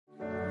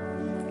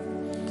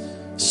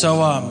So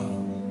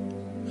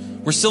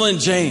we're still in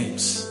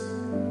James.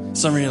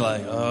 Some of you are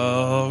like,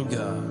 oh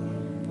God.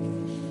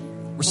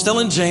 We're still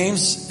in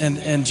James,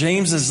 and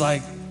James is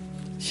like,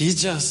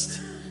 he's just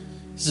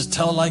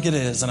tell it like it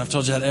is. And I've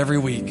told you that every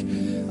week.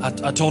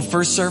 I told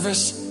first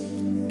service,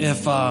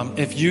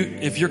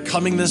 if you're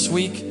coming this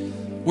week,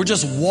 we're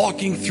just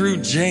walking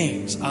through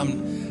James.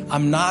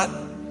 I'm not.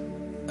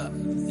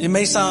 It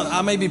may sound,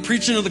 I may be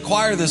preaching to the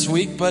choir this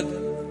week, but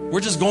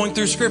we're just going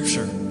through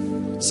Scripture.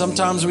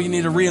 Sometimes we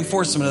need a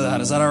reinforcement of that.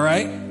 Is that all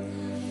right?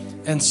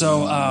 And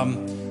so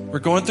we're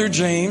going through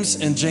James,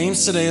 and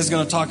James today is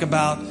going to talk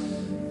about,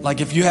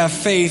 like, if you have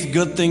faith,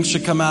 good things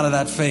should come out of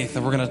that faith.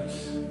 And we're going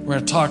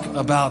to talk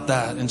about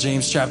that in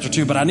James chapter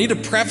 2. But I need to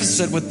preface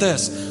it with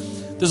this.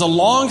 There's a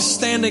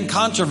long-standing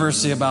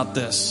controversy about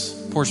this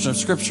portion of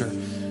Scripture,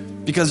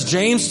 because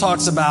James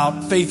talks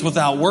about faith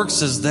without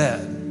works is dead.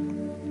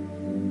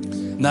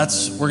 And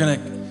we're going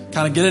to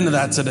kind of get into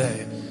that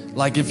today.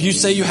 Like, if you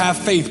say you have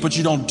faith but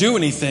you don't do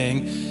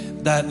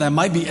anything, that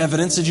might be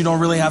evidence that you don't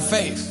really have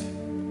faith.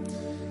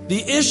 The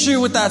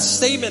issue with that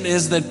statement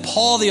is that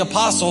Paul the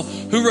Apostle,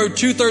 who wrote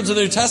 2/3 of the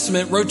New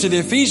Testament, wrote to the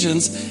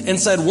Ephesians and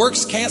said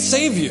works can't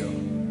save you.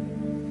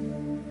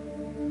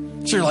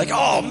 So you're like,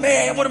 oh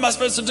man, what am I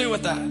supposed to do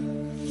with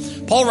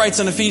that? Paul writes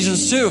in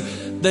Ephesians 2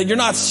 that you're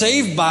not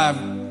saved by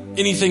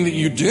anything that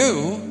you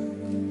do.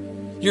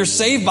 You're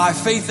saved by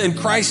faith in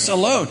Christ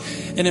alone.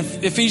 And in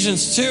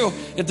Ephesians 2,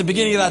 at the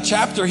beginning of that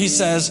chapter, he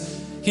says,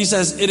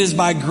 it is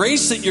by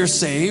grace that you're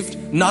saved,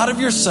 not of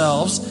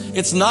yourselves.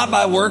 It's not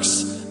by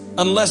works,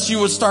 unless you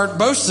would start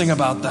boasting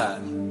about that.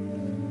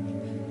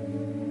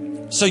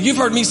 So you've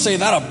heard me say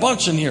that a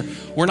bunch in here.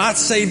 We're not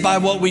saved by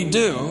what we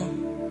do.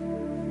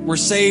 We're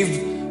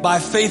saved by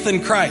faith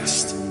in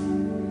Christ.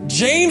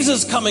 James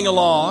is coming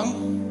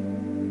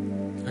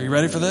along. Are you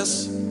ready for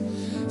this?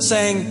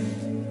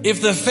 Saying,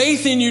 if the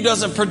faith in you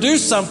doesn't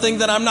produce something,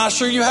 then I'm not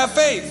sure you have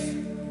faith.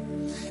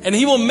 And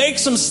he will make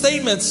some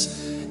statements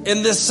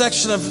in this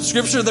section of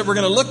Scripture that we're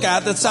going to look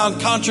at that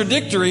sound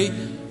contradictory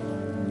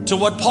to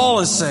what Paul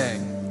is saying.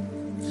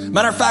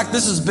 Matter of fact,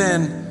 this has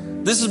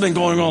been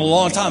going on a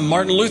long time.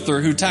 Martin Luther,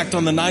 who tacked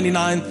on the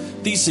 99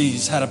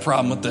 Theses, had a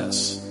problem with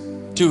this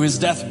to his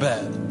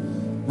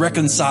deathbed,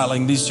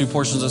 reconciling these two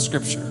portions of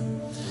Scripture.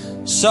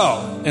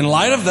 So, in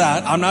light of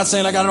that, I'm not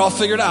saying I got it all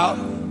figured out.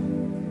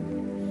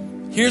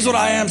 Here's what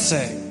I am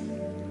saying.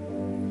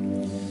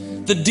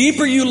 The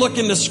deeper you look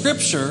into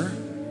Scripture,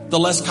 the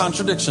less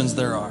contradictions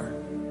there are.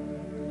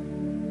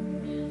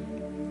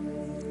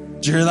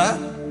 Did you hear that?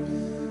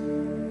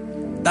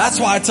 That's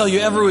why I tell you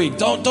every week,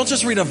 don't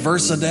just read a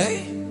verse a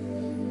day.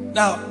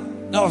 Now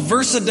a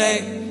verse a day,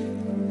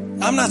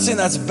 I'm not saying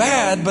that's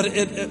bad, but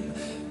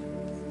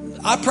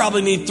I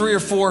probably need 3,000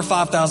 or 4,000 or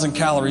 5,000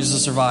 calories to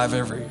survive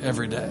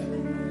every day.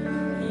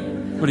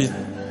 What do you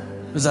think?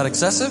 Is that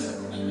excessive?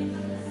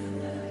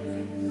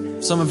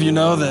 Some of you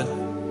know that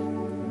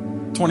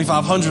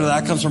 2,500 of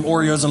that comes from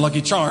Oreos and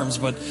Lucky Charms,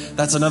 but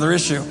that's another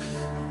issue.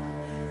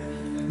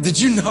 Did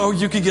you know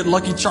you could get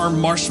Lucky Charm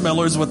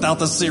marshmallows without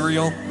the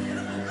cereal?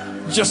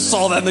 Just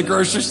saw that in the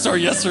grocery store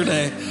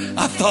yesterday.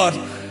 I thought,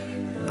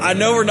 I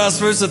know we're not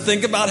supposed to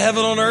think about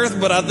heaven on earth,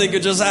 but I think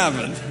it just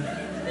happened.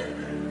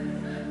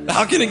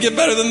 How can it get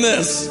better than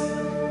this?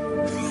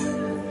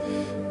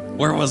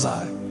 Where was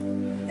I?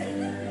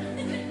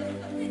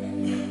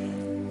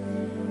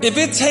 If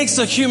it takes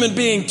a human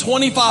being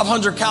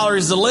 2,500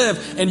 calories to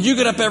live, and you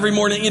get up every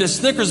morning and eat a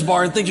Snickers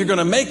bar and think you're going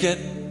to make it,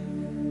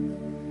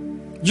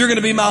 you're going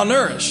to be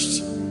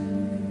malnourished.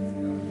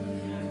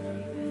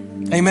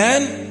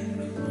 Amen?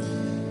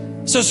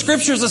 So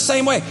Scripture is the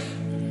same way.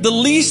 The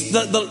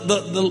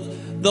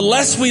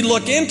less we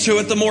look into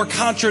it, the more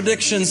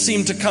contradictions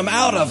seem to come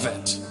out of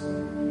it.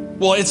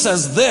 Well, it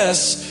says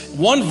this,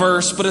 one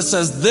verse, but it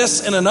says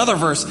this in another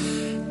verse.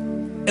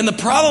 And the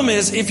problem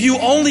is, if you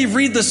only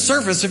read the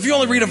surface, if you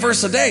only read a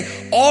verse a day,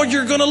 all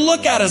you're going to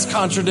look at is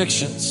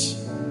contradictions.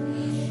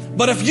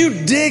 But if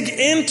you dig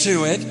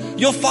into it,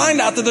 you'll find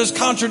out that those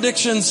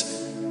contradictions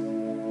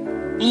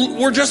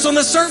were just on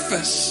the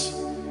surface.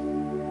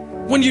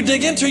 When you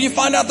dig into it, you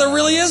find out there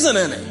really isn't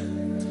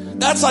any.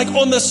 That's like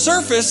on the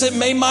surface, it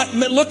may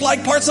look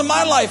like parts of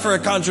my life are a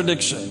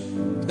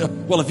contradiction.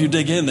 Well, if you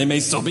dig in, they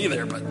may still be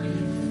there, but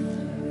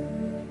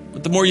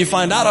the more you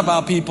find out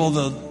about people,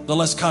 the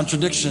less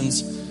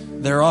contradictions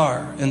there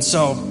are. And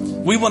so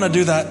we want to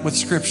do that with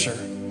Scripture.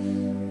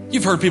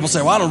 You've heard people say,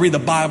 well, I don't read the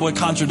Bible, it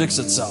contradicts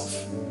itself.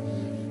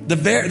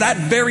 That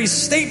very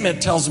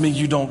statement tells me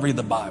you don't read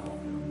the Bible.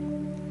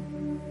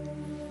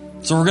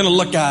 So we're going to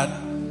look at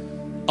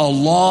a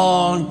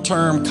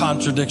long-term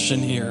contradiction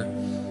here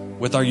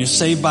with, are you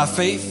saved by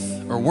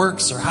faith or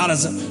works, or what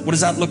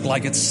does that look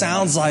like? It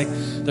sounds like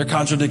they're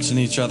contradicting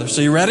each other.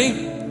 So you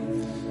ready?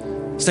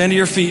 Stand to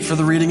your feet for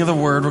the reading of the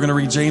word. We're going to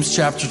read James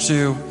chapter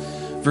 2,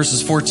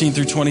 verses 14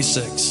 through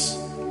 26.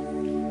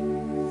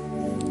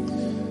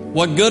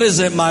 What good is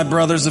it, my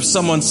brothers, if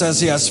someone says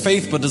he has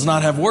faith but does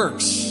not have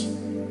works?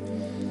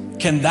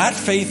 Can that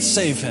faith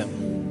save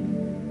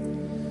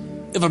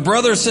him? If a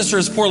brother or sister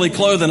is poorly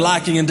clothed and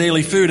lacking in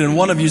daily food, and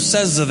one of you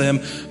says to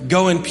them,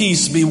 go in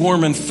peace, be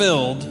warm and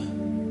filled,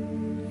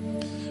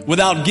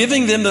 without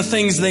giving them the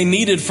things they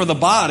needed for the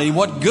body,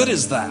 what good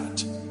is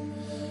that?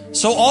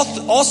 So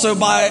also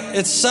by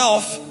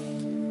itself,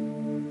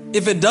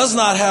 if it does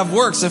not have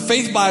works, if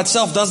faith by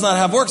itself does not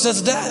have works,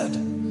 it's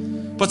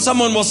dead. But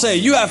someone will say,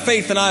 you have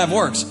faith and I have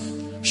works.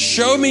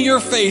 Show me your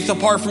faith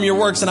apart from your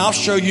works, and I'll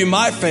show you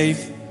my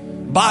faith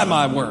by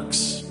my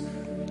works.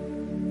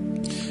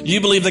 You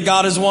believe that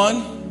God is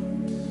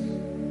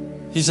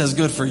one? He says,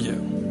 good for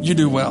you. You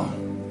do well.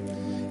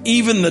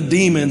 Even the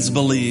demons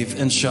believe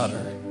and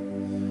shudder.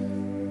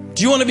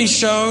 Do you want to be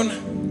shown,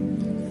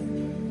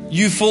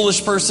 you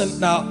foolish person?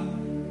 Now,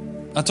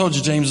 I told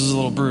you James was a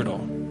little brutal.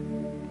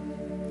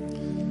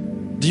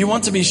 Do you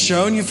want to be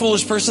shown, you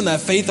foolish person, that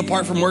faith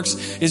apart from works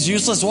is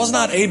useless? Was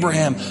not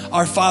Abraham,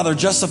 our father,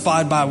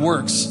 justified by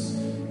works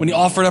when he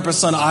offered up his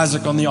son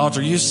Isaac on the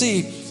altar? You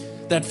see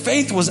that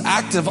faith was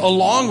active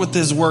along with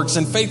his works,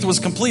 and faith was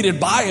completed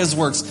by his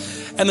works.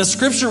 And the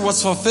scripture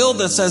was fulfilled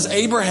that says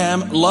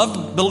Abraham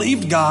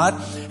believed God,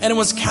 and it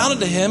was counted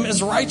to him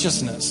as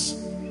righteousness.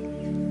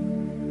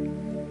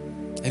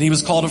 And he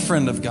was called a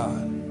friend of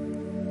God.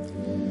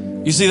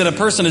 You see that a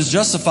person is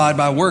justified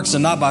by works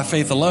and not by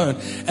faith alone.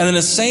 And in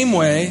the same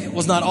way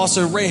was not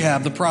also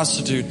Rahab the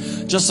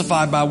prostitute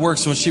justified by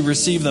works when she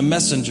received the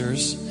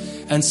messengers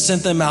and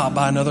sent them out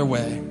by another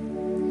way.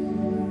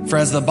 For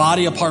as the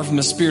body apart from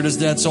the spirit is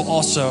dead, so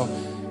also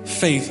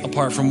faith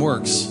apart from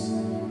works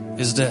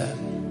is dead.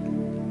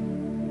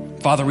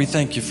 Father, we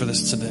thank you for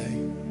this today.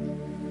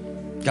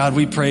 God,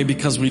 we pray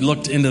because we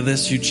looked into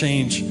this, you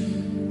change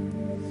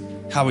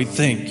how we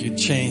think, you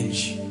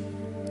change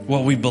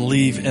what we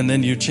believe, and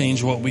then you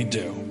change what we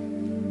do.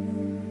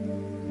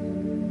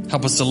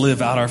 Help us to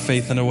live out our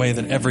faith in a way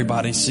that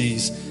everybody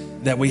sees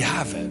that we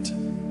have it.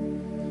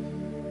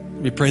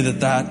 We pray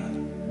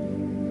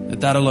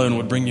that alone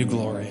would bring you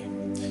glory.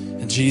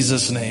 In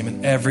Jesus' name,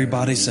 and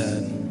everybody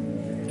said,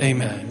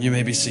 amen. You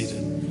may be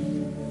seated.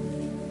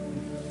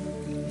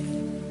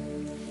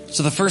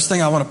 So the first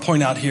thing I want to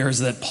point out here is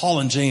that Paul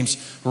and James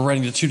were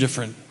writing to two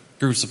different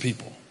groups of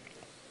people.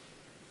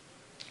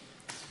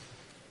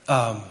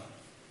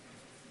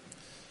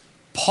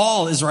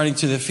 Paul is writing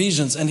to the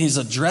Ephesians, and he's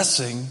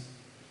addressing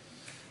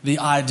the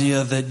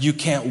idea that you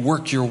can't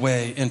work your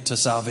way into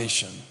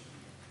salvation.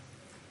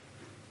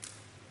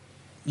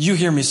 You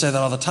hear me say that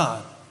all the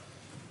time.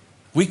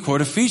 We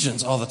quote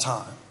Ephesians all the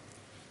time.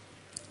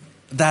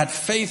 That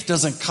faith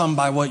doesn't come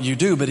by what you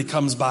do, but it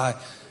comes by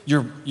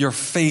your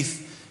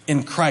faith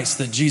in Christ,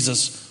 that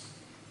Jesus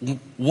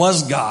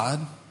was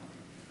God,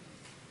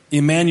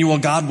 Emmanuel,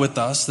 God with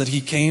us, that he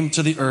came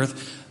to the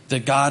earth,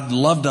 that God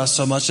loved us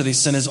so much that he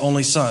sent his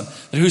only son,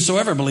 that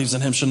whosoever believes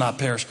in him shall not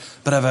perish,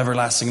 but have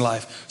everlasting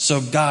life. So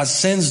God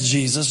sends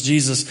Jesus.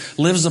 Jesus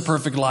lives a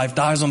perfect life,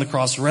 dies on the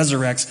cross,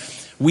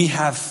 resurrects. We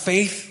have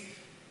faith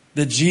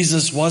that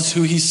Jesus was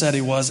who he said he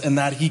was and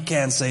that he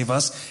can save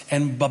us.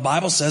 And the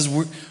Bible says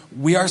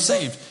we are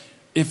saved.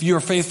 If you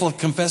are faithful to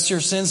confess your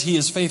sins, he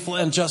is faithful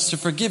and just to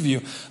forgive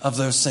you of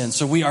those sins.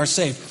 So we are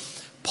saved.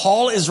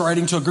 Paul is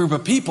writing to a group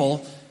of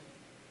people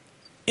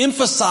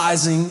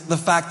emphasizing the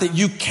fact that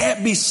you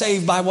can't be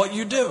saved by what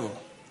you do.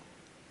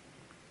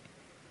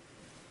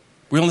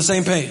 We're on the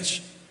same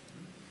page.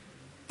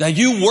 That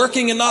you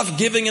working enough,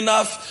 giving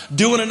enough,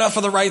 doing enough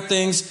of the right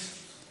things,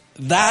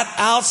 that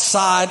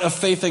outside of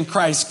faith in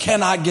Christ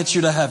cannot get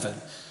you to heaven.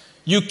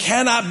 You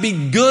cannot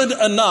be good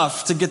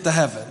enough to get to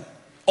heaven.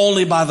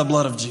 Only by the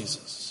blood of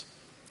Jesus.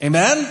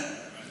 Amen?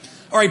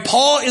 All right,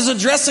 Paul is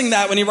addressing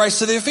that when he writes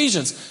to the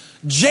Ephesians.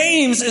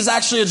 James is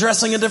actually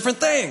addressing a different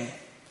thing.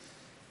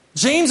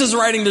 James is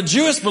writing to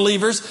Jewish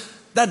believers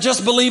that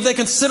just believe they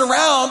can sit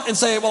around and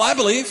say, well, I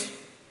believe.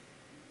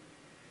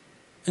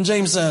 And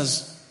James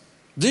says,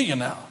 do you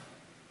now?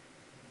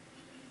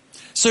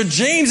 So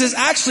James is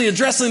actually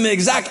addressing the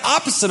exact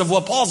opposite of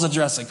what Paul's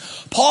addressing.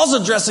 Paul's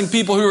addressing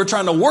people who are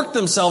trying to work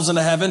themselves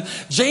into heaven.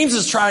 James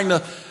is trying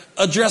to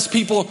address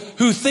people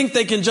who think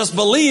they can just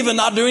believe and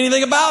not do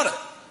anything about it.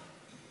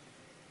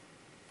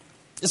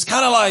 It's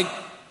kind of like,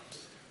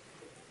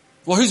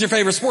 well, who's your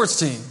favorite sports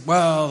team?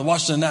 Well, the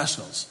Washington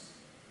Nationals.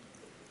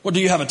 Well, do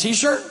you have a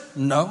t-shirt?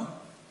 No.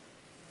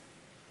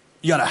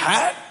 You got a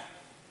hat?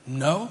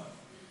 No.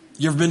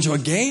 You ever been to a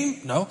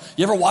game? No.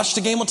 You ever watched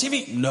a game on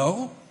TV?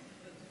 No.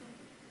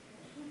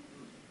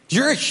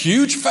 You're a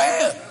huge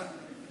fan.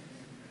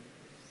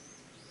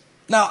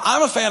 Now,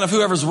 I'm a fan of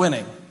whoever's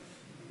winning.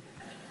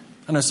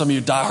 I know some of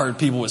you diehard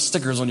people with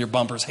stickers on your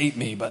bumpers hate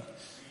me, but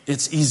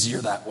it's easier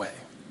that way.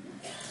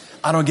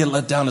 I don't get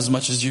let down as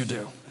much as you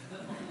do.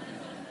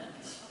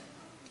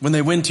 When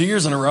they win 2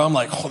 years in a row, I'm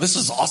like, oh, this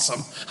is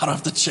awesome. I don't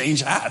have to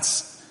change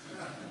hats.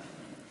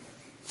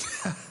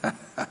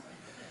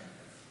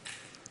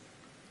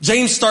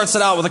 James starts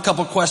it out with a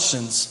couple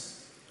questions.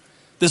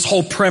 This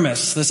whole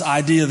premise, this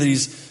idea that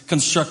he's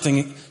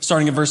constructing,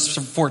 starting in verse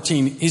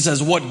 14, he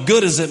says, what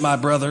good is it, my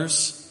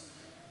brothers,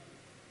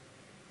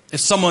 If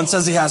someone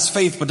says he has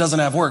faith but doesn't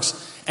have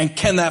works, and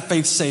can that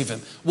faith save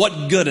him?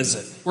 What good is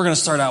it? We're going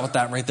to start out with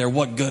that right there.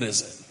 What good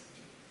is it?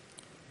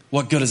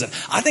 What good is it?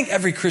 I think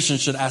every Christian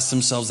should ask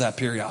themselves that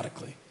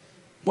periodically.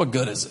 What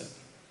good is it?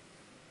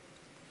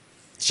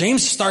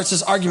 James starts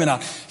this argument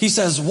out. He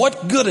says,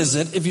 what good is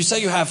it if you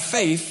say you have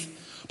faith,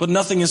 but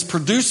nothing is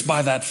produced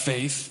by that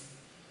faith?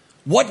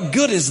 What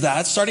good is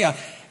that? Starting out.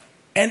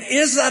 And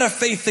is that a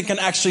faith that can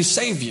actually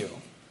save you?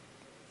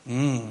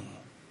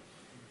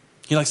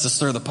 He likes to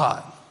stir the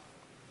pot.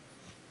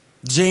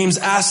 James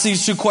asks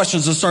these two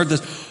questions to start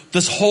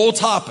this whole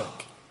topic.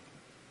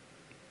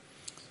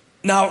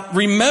 Now,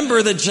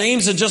 remember that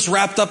James had just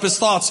wrapped up his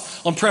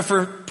thoughts on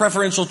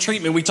preferential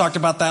treatment. We talked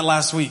about that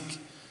last week.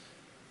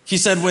 He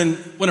said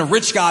when a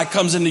rich guy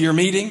comes into your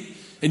meeting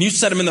and you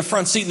set him in the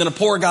front seat and then a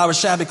poor guy with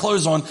shabby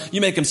clothes on,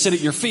 you make him sit at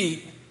your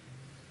feet.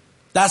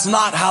 That's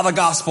not how the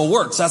gospel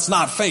works. That's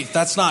not faith.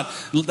 That's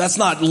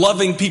not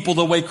loving people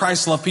the way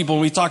Christ loved people.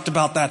 And we talked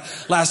about that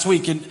last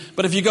week.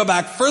 But if you go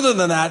back further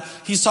than that,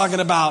 he's talking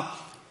about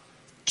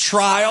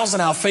trials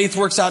and how faith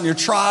works out in your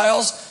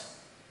trials.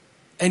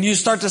 And you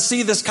start to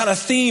see this kind of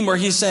theme where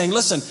he's saying,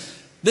 listen,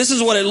 this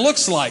is what it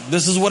looks like.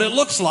 This is what it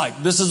looks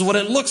like. This is what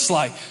it looks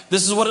like.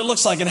 This is what it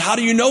looks like. And how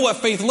do you know what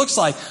faith looks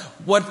like?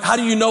 How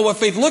do you know what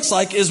faith looks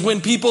like is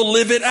when people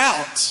live it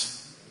out.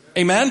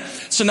 Amen.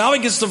 So now he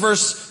gets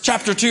to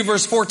chapter 2,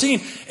 verse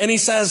 14, and he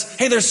says,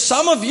 hey, there's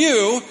some of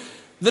you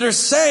that are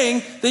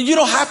saying that you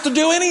don't have to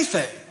do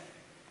anything.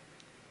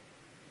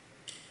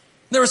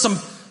 There were some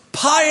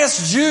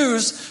pious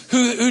Jews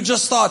who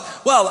just thought,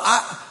 well,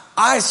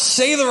 I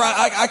say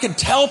I can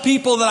tell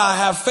people that I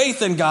have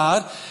faith in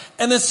God,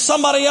 and then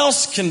somebody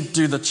else can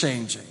do the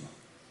changing.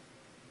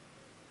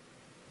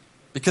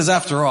 Because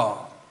after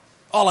all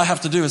I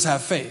have to do is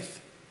have faith.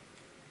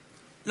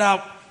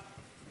 Now,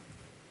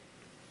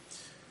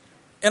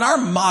 in our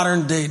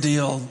modern day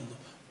deal,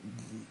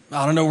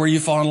 I don't know where you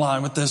fall in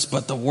line with this,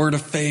 but the word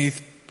of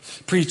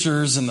faith,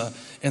 preachers and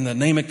the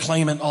name it,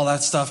 claim it, all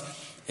that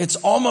stuff, it's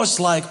almost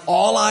like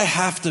all I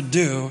have to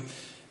do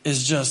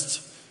is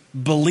just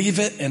believe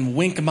it and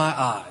wink my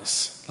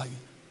eyes.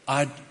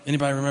 Like,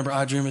 anybody remember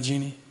I Dream of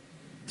Jeannie?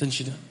 Didn't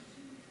she do it?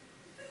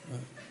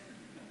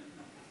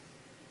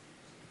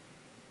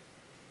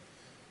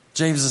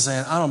 James is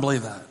saying, I don't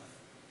believe that.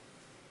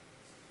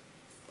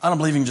 I don't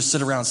believe you can just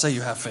sit around and say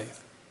you have faith.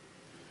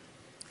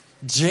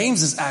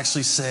 James is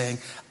actually saying,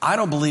 I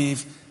don't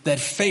believe that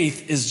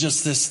faith is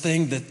just this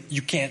thing that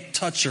you can't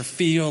touch or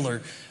feel,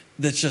 or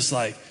that's just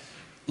like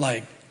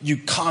you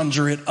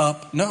conjure it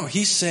up. No,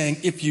 he's saying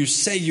if you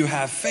say you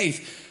have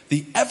faith,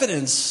 the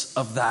evidence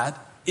of that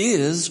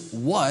is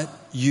what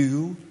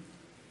you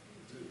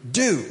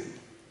do.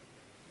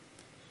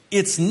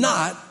 It's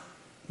not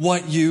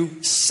what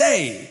you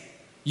say.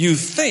 You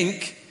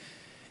think,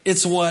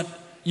 it's what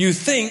you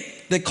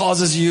think that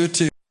causes you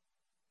to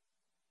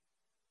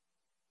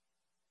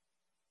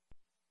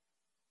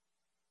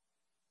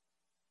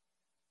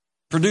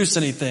produce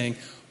anything.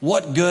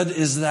 What good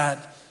is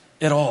that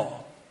at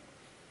all?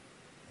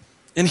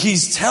 And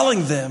he's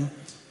telling them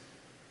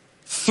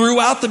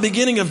throughout the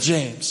beginning of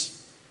James,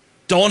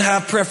 don't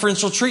have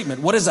preferential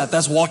treatment. What is that?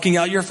 That's walking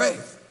out your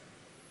faith.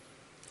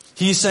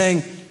 He's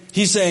saying,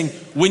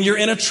 when you're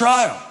in a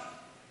trial,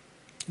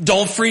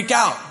 don't freak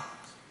out.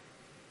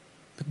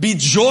 Be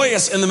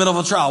joyous in the middle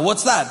of a trial.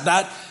 What's that?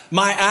 That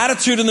my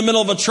attitude in the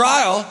middle of a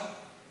trial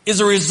is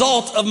a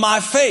result of my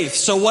faith.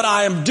 So what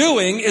I am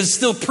doing is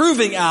still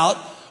proving out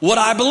what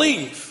I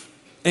believe.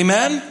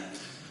 Amen?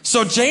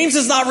 So James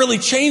is not really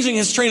changing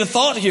his train of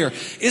thought here.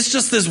 It's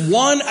just this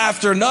one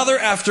after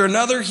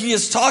another. He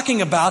is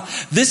talking about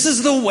this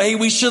is the way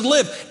we should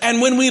live.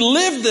 And when we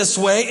live this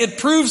way, it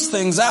proves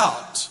things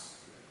out.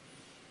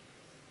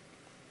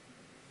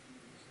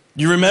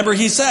 You remember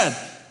he said,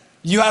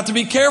 you have to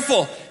be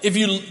careful. If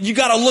you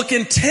got to look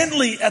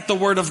intently at the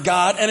word of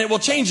God and it will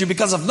change you,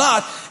 because if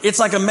not, it's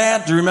like a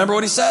man. Do you remember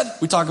what he said?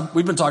 We've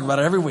been talking about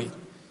it every week.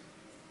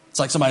 It's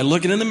like somebody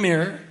looking in the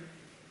mirror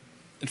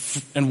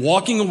and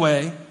walking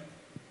away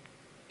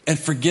and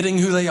forgetting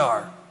who they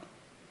are.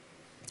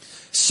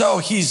 So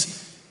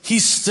he's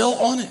still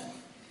on it.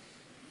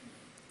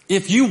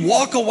 If you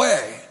walk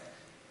away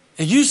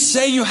and you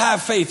say you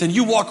have faith and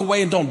you walk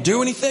away and don't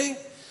do anything,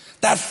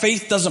 that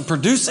faith doesn't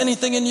produce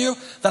anything in you,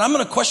 then I'm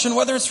going to question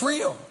whether it's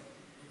real.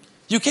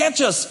 You can't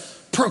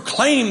just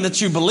proclaim that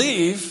you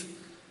believe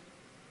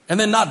and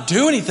then not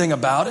do anything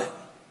about it.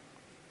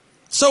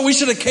 So we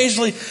should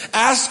occasionally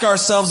ask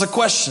ourselves a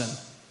question.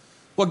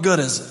 What good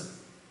is it?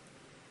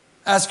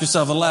 Ask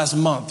yourself the last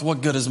month,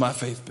 what good has my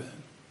faith been?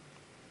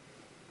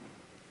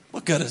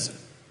 What good is it?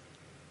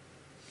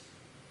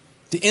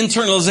 The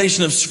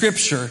internalization of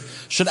Scripture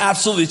should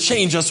absolutely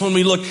change us when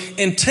we look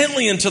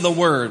intently into the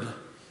Word.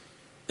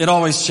 It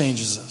always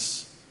changes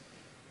us.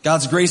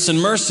 God's grace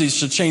and mercy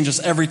should change us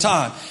every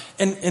time.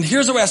 And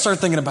here's the way I started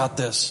thinking about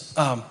this.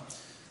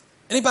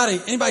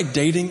 Anybody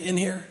dating in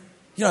here?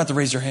 You don't have to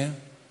raise your hand,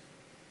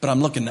 but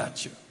I'm looking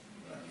at you.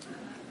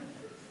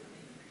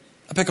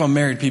 I pick on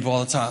married people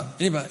all the time.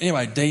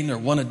 Anybody dating or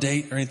want to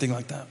date or anything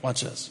like that?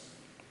 Watch this.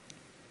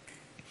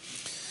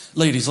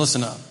 Ladies,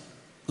 listen up.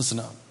 Listen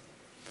up.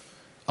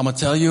 I'm going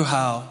to tell you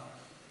how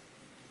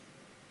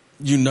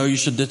you know you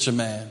should ditch a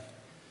man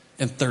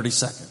in 30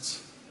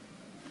 seconds.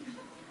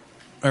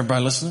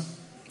 Everybody listening?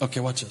 Okay,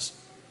 watch this.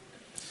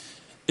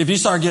 If you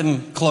start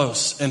getting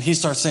close and he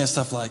starts saying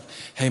stuff like,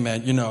 hey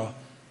man,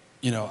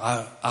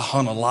 I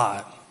hunt a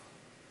lot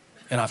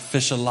and I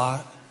fish a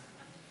lot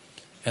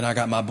and I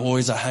got my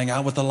boys I hang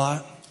out with a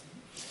lot,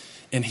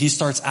 and he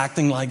starts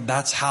acting like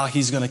that's how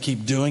he's going to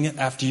keep doing it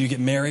after you get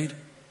married,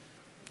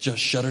 just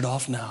shut it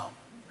off now.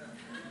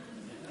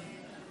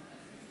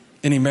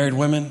 Any married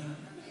women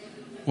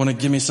want to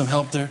give me some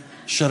help there?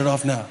 Shut it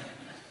off now.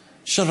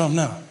 Shut it off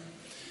now.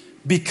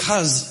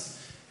 Because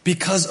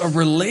a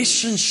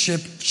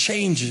relationship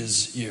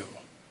changes you.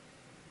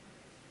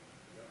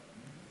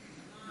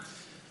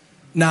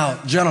 Now,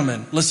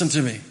 gentlemen, listen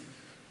to me.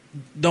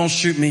 Don't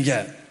shoot me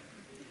yet.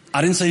 I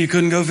didn't say you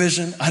couldn't go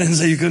fishing. I didn't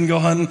say you couldn't go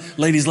hunting.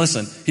 Ladies,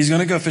 listen. He's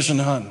going to go fishing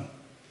and hunting.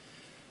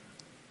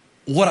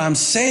 What I'm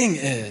saying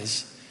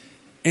is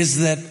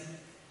that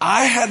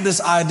I had this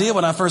idea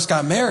when I first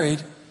got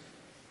married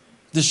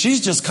that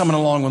she's just coming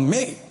along with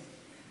me.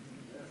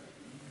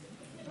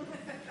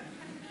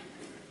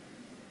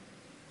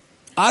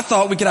 I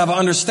thought we could have an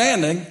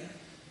understanding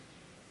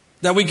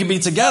that we could be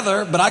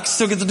together, but I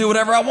still get to do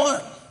whatever I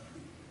want.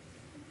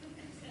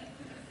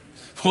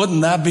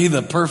 Wouldn't that be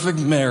the perfect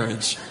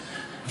marriage?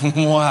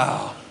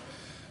 Wow.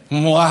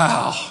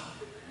 Wow.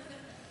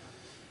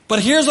 But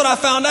here's what I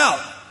found out.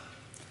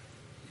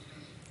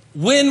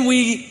 When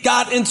we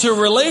got into a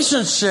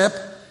relationship,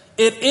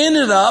 it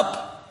ended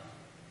up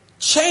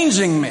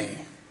changing me.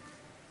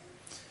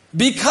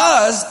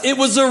 Because it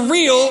was a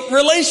real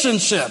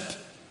relationship.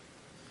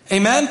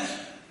 Amen?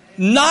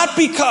 Not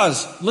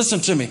because, listen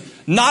to me,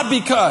 not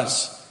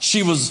because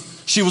she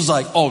was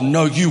like, oh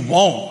no, you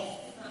won't.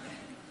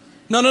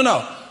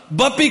 No.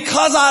 But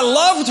because I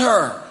loved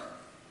her.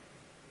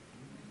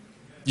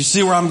 You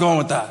see where I'm going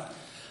with that?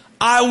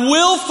 I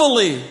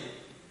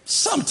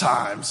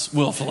sometimes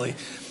willfully,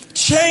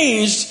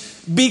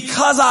 changed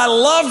because I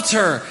loved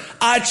her.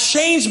 I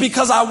changed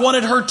because I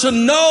wanted her to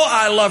know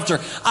I loved her.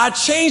 I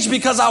changed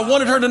because I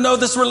wanted her to know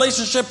this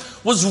relationship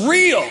was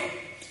real.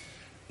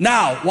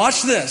 Now,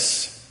 watch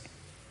this.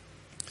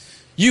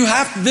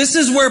 This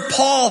is where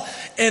Paul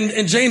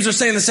and James are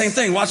saying the same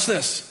thing. Watch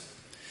this.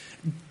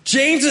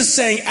 James is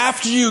saying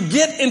after you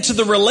get into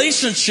the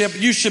relationship,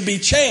 you should be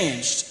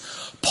changed.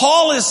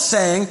 Paul is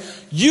saying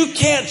you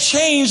can't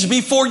change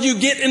before you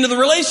get into the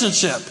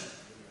relationship.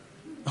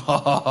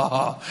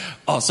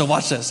 Oh, so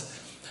watch this.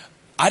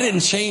 I didn't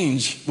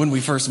change when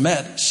we first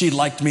met. She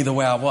liked me the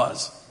way I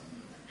was.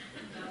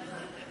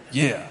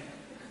 Yeah.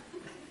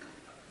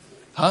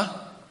 Huh?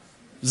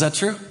 Is that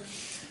true?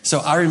 So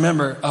I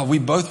remember we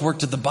both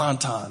worked at the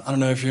Bon-Ton. I don't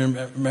know if you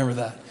remember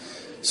that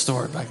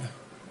story back then.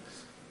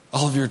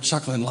 All of you are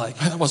chuckling like,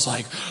 man, that was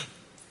like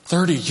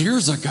 30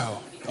 years ago.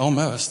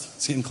 Almost.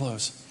 It's getting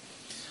close.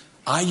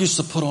 I used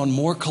to put on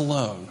more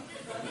cologne.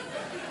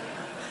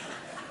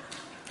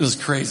 It was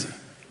crazy.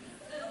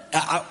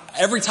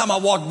 Every time I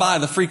walked by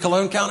the free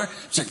cologne counter,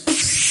 it's like,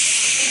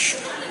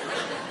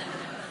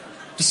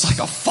 just like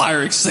a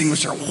fire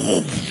extinguisher.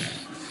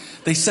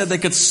 They said they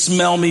could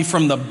smell me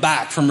from the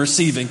back from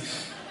receiving.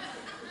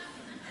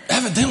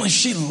 Evidently,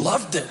 she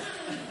loved it.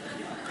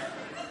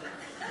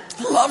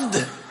 Loved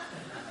it.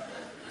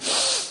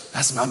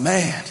 That's my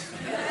man.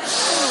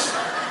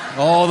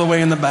 All the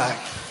way in the back.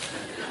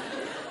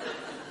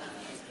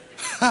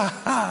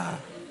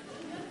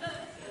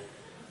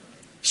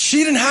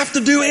 She didn't have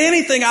to do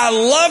anything. I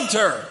loved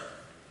her.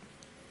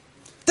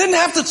 Didn't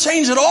have to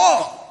change at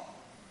all.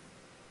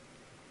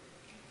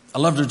 I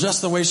loved her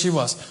just the way she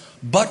was.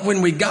 But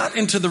when we got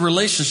into the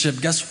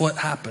relationship, guess what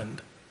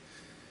happened?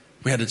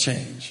 We had to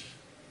change.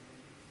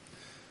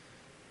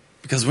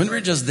 Because when we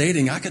were just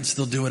dating, I could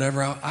still do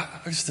whatever.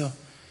 I still,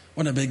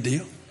 wasn't a big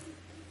deal.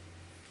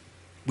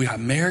 We got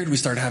married. We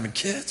started having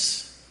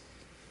kids.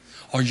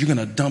 Are you going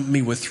to dump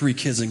me with 3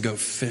 kids and go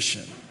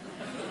fishing?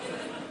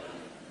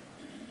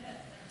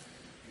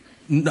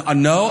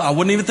 No, I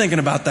wasn't even thinking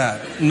about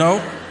that.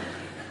 No,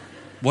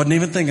 wasn't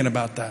even thinking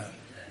about that.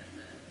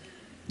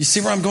 You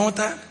see where I'm going with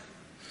that?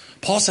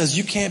 Paul says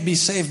you can't be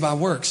saved by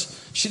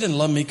works. She didn't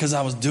love me because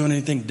I was doing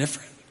anything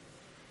different.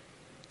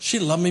 She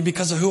loved me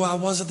because of who I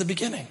was at the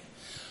beginning.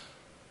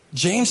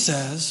 James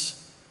says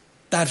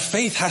that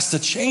faith has to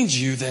change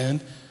you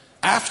then.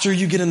 After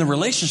you get in the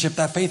relationship,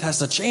 that faith has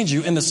to change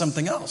you into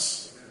something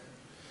else.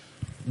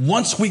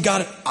 Once we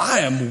got it, I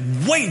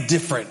am way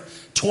different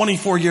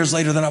 24 years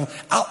later than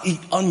I'll eat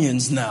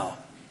onions now.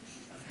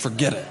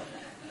 Forget it.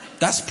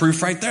 That's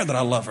proof right there that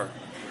I love her.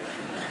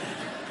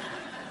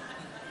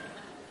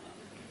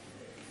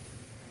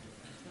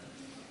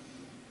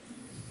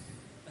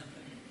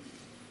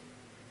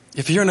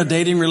 If you're in a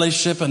dating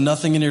relationship and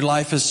nothing in your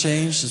life has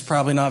changed, it's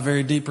probably not a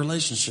very deep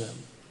relationship.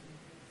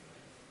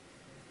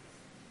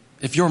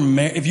 If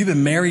you've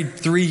been married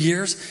 3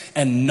 years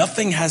and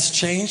nothing has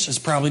changed, it's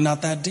probably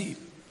not that deep.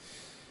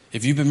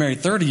 If you've been married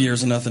 30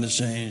 years and nothing has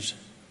changed,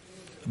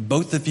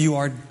 both of you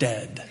are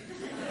dead.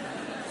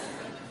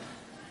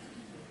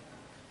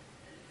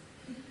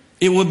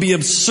 It would be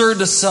absurd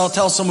to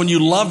tell someone you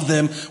love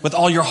them with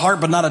all your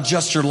heart, but not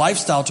adjust your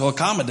lifestyle to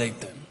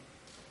accommodate them.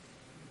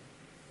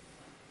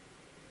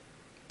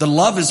 The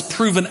love is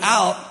proven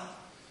out,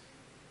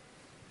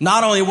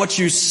 not only what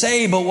you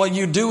say, but what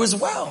you do as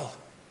well.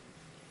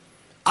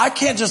 I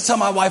can't just tell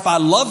my wife I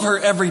love her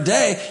every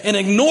day and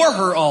ignore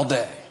her all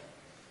day.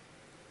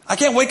 I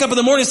can't wake up in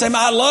the morning and say,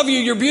 I love you,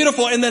 you're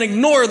beautiful, and then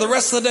ignore her the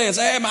rest of the day and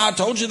say, hey, I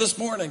told you this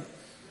morning.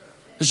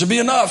 It should be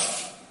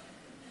enough.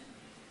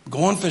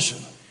 Go on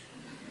fishing.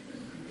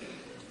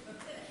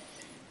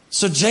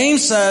 So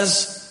James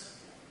says,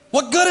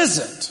 what good is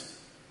it?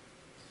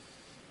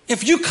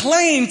 If you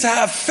claim to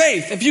have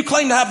faith, if you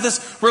claim to have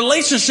this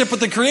relationship with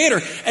the Creator,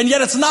 and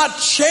yet it's not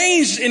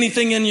changed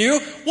anything in you,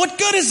 what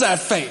good is that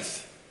faith?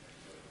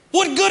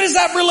 What good is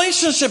that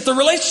relationship? The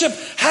relationship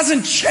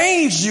hasn't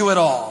changed you at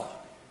all.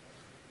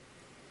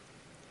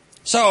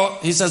 So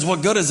he says,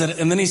 what good is it?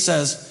 And then he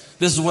says,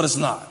 this is what it's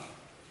not.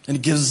 And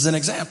he gives us an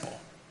example.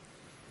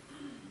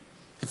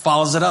 He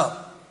follows it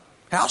up.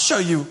 Hey, I'll show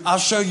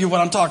you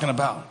what I'm talking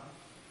about.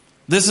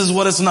 This is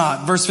what it's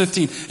not. Verse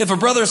 15. If a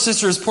brother or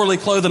sister is poorly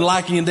clothed and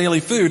lacking in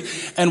daily food,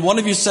 and one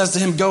of you says to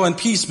him, go in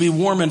peace, be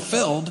warm and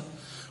filled,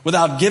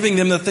 without giving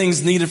them the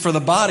things needed for the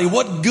body,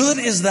 what good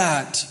is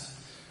that?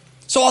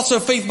 So also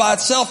faith by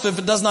itself, if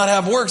it does not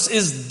have works,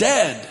 is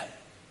dead.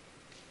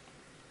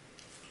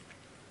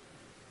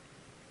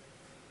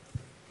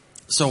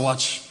 So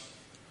watch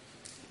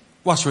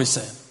what he's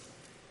saying.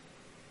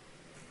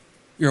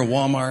 You're in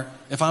Walmart.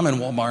 If I'm in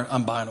Walmart,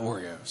 I'm buying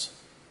Oreos.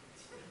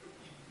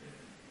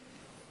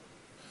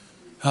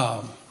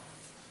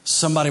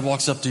 Somebody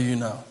walks up to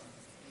you,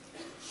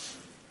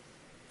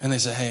 and they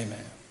say, hey, man.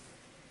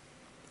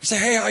 You say,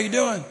 hey, how you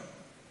doing?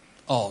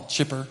 All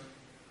chipper.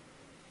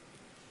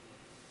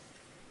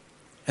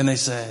 And they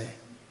say,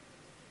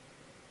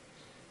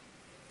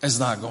 it's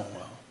not going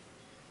well.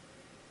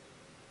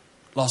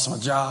 Lost my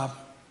job.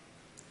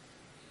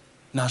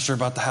 Not sure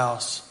about the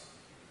house.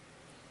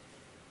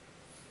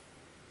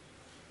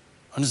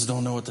 I just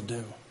don't know what to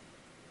do.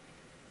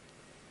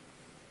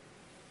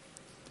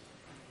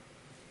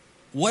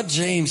 What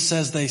James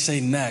says they say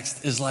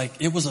next is like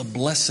it was a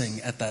blessing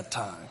at that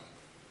time.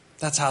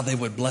 That's how they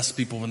would bless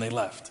people when they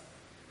left.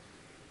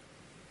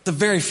 The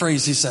very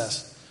phrase he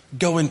says,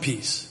 go in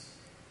peace.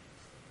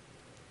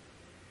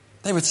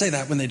 They would say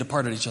that when they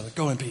departed each other,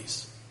 go in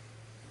peace.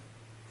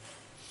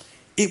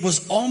 It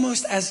was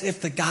almost as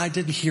if the guy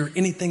didn't hear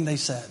anything they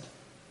said.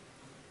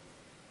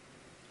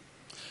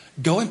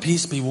 Go in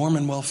peace, be warm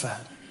and well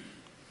fed.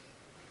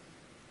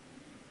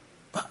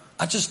 But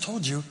I just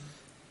told you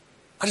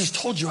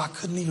I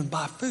couldn't even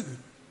buy food.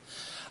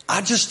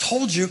 I just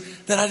told you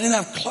that I didn't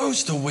have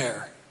clothes to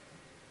wear.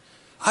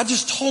 I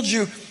just told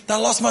you that I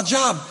lost my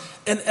job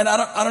and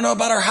I don't know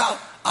about our house.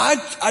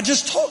 I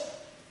just told,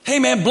 hey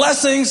man,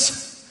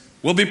 blessings.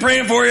 We'll be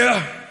praying for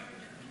you.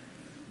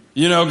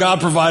 You know,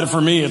 God provided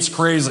for me. It's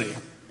crazy.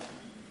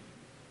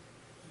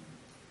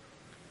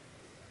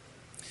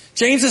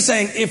 James is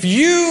saying, if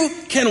you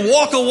can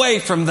walk away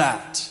from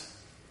that,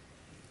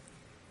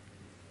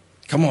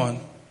 come on.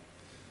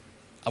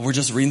 We're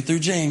just reading through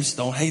James.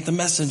 Don't hate the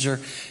messenger.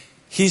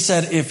 He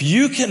said, if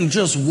you can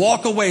just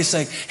walk away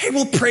saying, hey,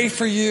 we'll pray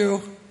for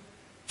you.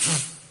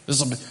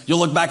 You'll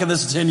look back at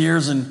this in 10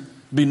 years and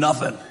be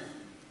nothing.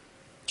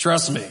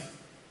 Trust me.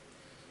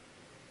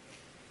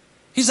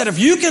 He said, if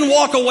you can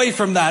walk away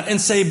from that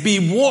and say,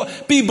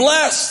 be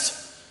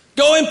blessed,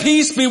 go in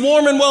peace, be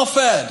warm and well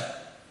fed.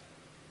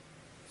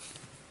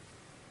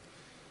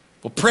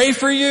 We'll pray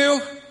for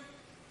you.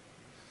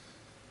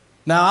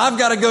 Now I've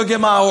got to go get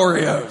my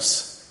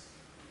Oreos.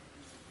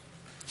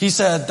 He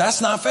said, that's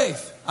not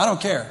faith. I don't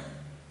care.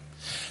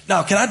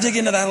 Now, can I dig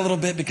into that a little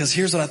bit? Because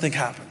here's what I think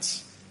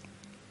happens.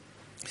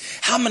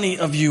 How many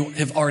of you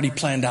have already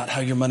planned out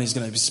how your money's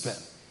going to be spent?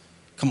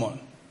 Come on.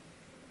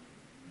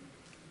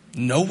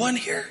 No one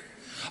here?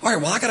 All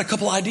right, well, I got a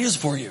couple ideas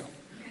for you.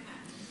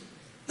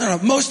 No,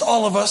 most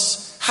all of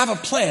us have a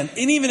plan.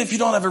 And even if you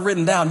don't have it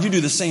written down, you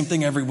do the same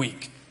thing every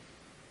week.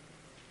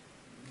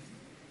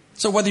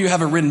 So whether you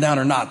have it written down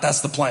or not,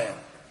 that's the plan.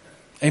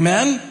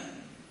 Amen?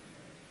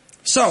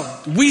 So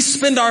we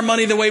spend our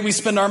money the way we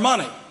spend our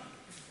money.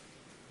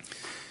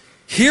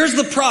 Here's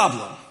the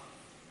problem.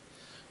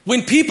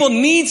 When people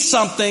need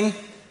something,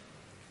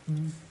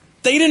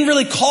 they didn't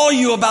really call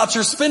you about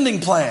your spending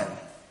plan.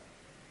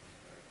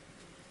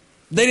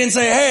 They didn't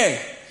say,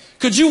 hey,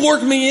 could you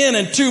work me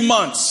in 2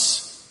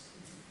 months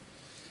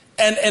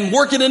and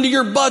work it into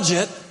your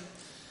budget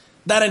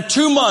that in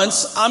 2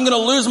 months I'm going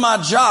to lose my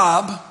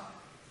job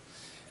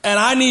and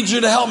I need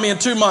you to help me in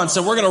 2 months.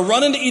 And we're going to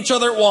run into each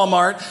other at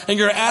Walmart and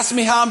you're going to ask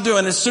me how I'm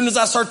doing. As soon as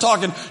I start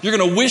talking, you're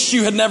going to wish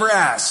you had never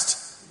asked.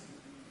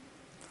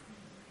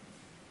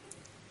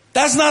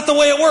 That's not the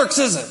way it works,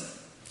 is it?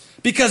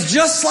 Because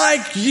just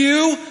like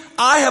you,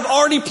 I have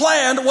already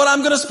planned what I'm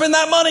going to spend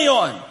that money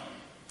on.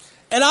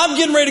 And I'm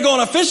getting ready to go on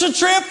a fishing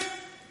trip.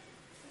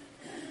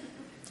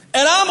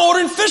 And I'm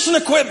ordering fishing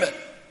equipment.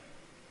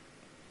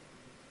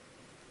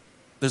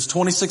 There's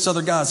 26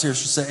 other guys here who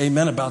should say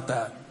amen about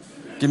that.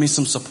 Give me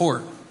some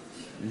support.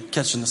 I'm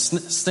catching the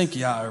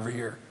stinky eye over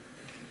here.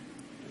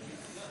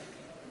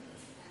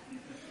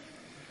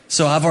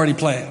 So I've already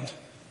planned.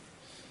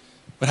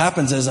 What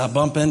happens is I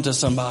bump into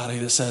somebody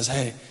that says,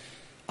 hey,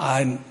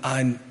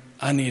 I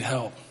need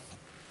help.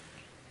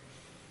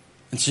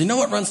 And so you know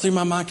what runs through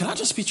my mind? Can I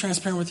just be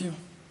transparent with you?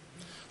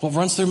 What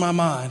runs through my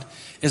mind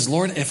is,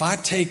 Lord, if I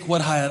take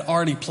what I had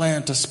already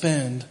planned to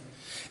spend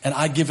and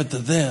I give it to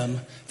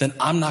them, then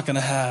I'm not going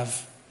to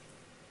have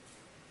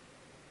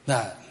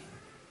that.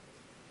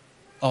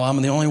 Oh,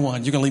 I'm the only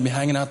one. You're going to leave me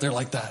hanging out there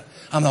like that.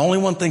 I'm the only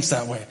one thinks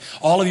that way.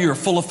 All of you are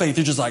full of faith.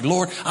 You're just like,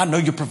 Lord, I know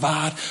you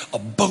provide a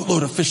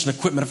boatload of fishing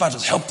equipment if I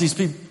just help these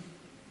people.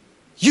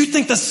 You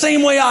think the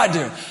same way I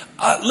do.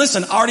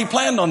 Listen, I already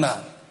planned on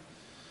that.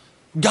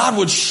 God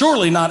would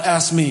surely not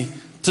ask me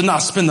to not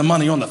spend the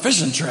money on the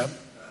fishing trip.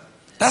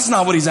 That's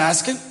not what he's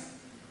asking.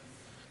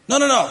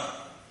 No.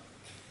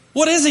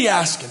 What is he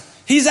asking?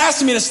 He's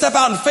asking me to step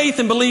out in faith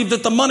and believe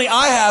that the money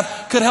I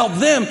have could help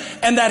them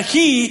and that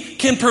he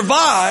can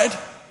provide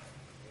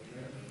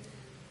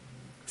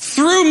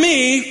through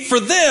me for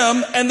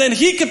them, and then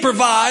he could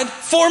provide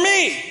for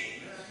me.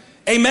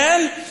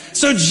 Amen?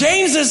 So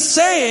James is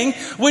saying,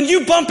 when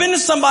you bump into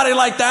somebody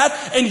like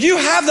that and you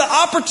have the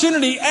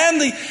opportunity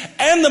and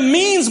the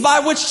means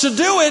by which to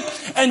do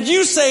it, and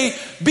you say,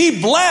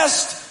 be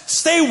blessed,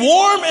 stay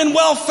warm and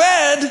well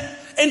fed,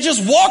 and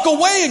just walk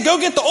away and go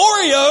get the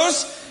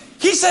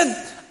Oreos, he said,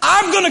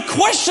 I'm going to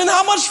question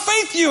how much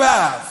faith you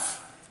have.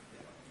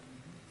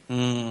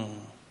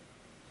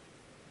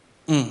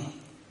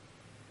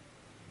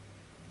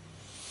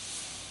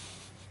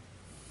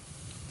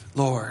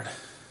 Lord.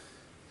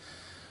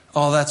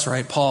 Oh, that's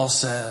right. Paul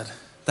said,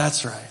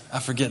 that's right. I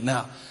forget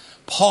now.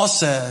 Paul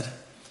said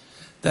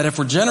that if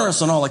we're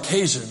generous on all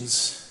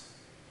occasions,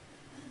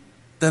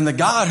 then the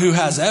God who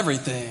has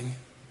everything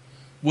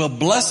will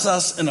bless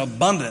us in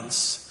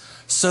abundance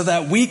so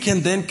that we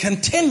can then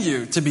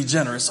continue to be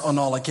generous on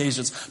all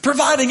occasions,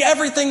 providing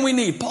everything we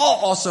need.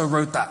 Paul also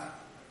wrote that.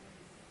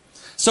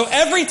 So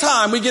every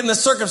time we get in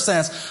this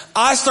circumstance,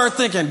 I start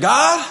thinking,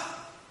 God,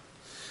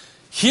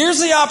 here's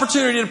the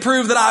opportunity to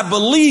prove that I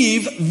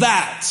believe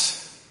that.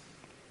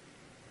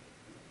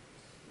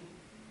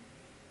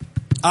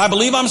 I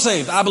believe I'm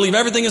saved. I believe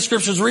everything in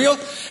Scripture is real.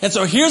 And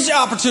so here's the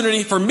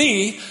opportunity for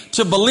me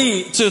to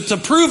believe, to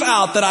prove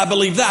out that I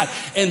believe that.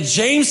 And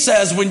James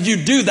says when you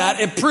do that,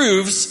 it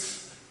proves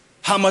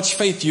how much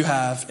faith you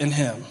have in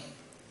him.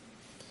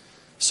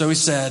 So he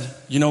said,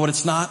 you know what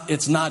it's not?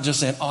 It's not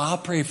just saying, oh, I'll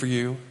pray for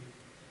you.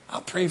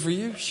 I'll pray for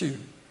you. Shoot.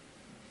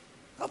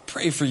 I'll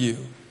pray for you.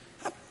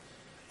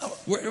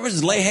 We'll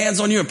just lay hands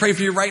on you and pray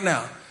for you right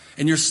now.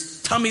 And your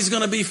tummy's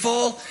going to be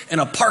full and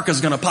a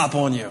parka's going to pop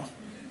on you.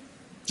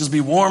 Just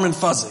be warm and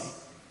fuzzy.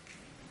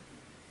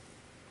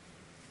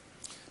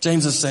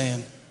 James is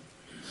saying,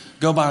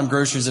 go buy him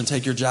groceries and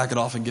take your jacket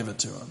off and give it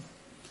to him.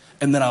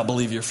 And then I'll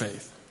believe your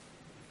faith.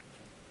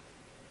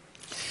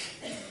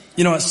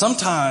 You know what?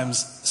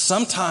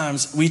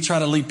 Sometimes we try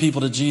to lead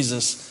people to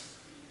Jesus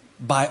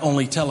by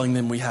only telling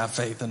them we have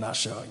faith and not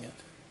showing it.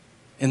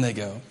 And they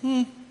go,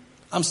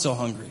 I'm still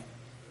hungry.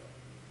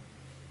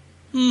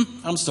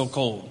 I'm still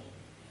cold.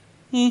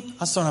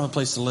 I still don't have a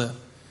place to live.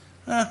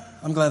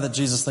 I'm glad that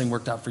Jesus thing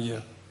worked out for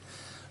you.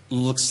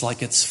 Looks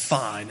like it's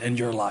fine in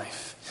your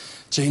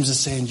life. James is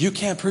saying, you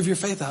can't prove your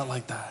faith out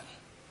like that.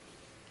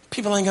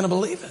 People ain't going to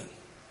believe it.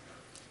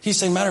 He's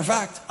saying, matter of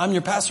fact, I'm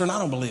your pastor and I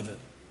don't believe it.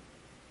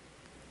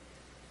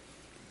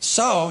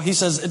 So he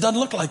says, it doesn't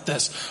look like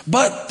this.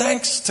 But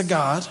thanks to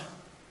God.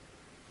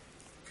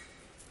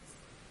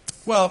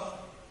 Well,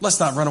 let's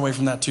not run away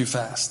from that too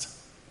fast.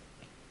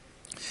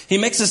 He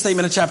makes a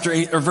statement in chapter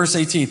 8 or verse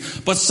 18.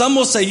 But some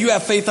will say, you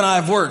have faith and I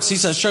have works. He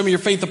says, show me your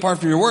faith apart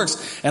from your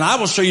works, and I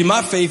will show you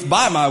my faith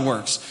by my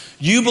works.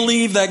 You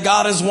believe that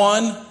God is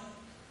one?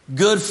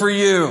 Good for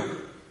you.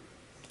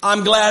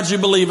 I'm glad you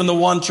believe in the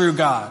one true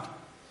God.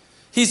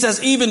 He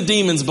says, even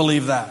demons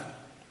believe that.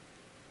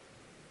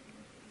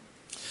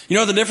 You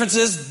know what the difference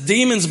is?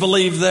 Demons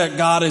believe that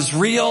God is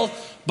real,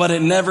 but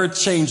it never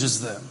changes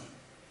them.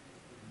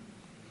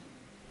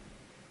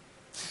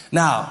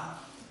 Now,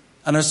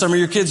 I know some of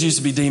your kids used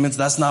to be demons.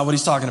 That's not what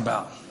he's talking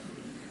about.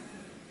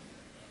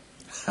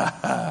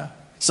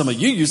 Some of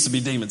you used to be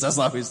demons. That's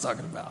not what he's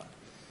talking about.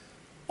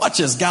 Watch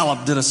this.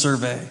 Gallup did a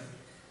survey.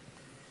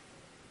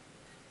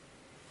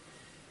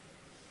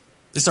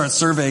 They started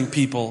surveying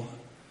people,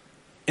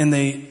 and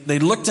they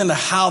looked into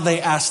how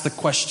they asked the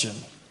question.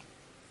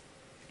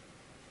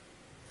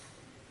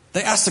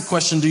 They asked the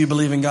question, do you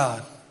believe in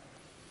God?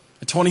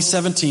 In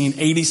 2017,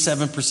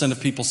 87% of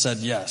people said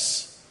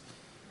yes.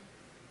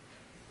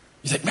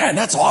 You think, man,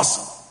 that's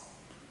awesome.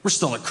 We're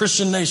still a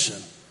Christian nation.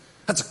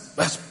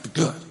 That's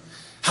good.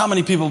 How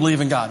many people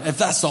believe in God? If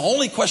that's the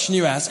only question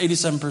you ask,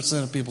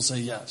 87% of people say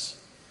yes.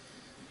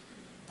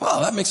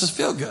 Wow, that makes us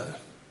feel good.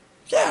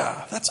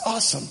 Yeah, that's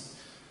awesome.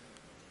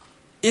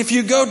 If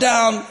you go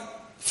down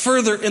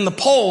further in the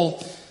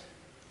poll,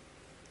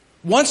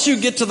 once you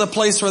get to the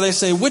place where they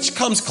say, which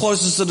comes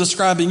closest to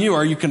describing you?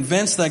 Are you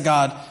convinced that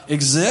God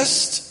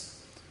exists?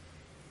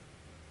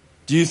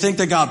 Do you think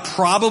that God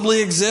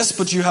probably exists,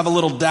 but you have a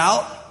little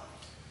doubt?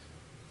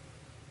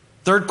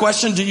 Third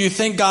question, do you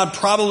think God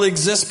probably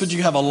exists, but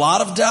you have a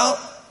lot of doubt?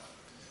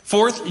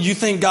 Fourth, you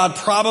think God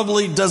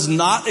probably does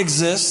not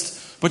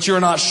exist, but you're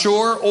not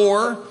sure,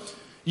 or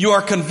you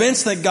are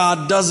convinced that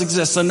God does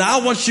exist. So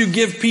now once you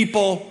give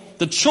people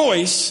the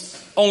choice,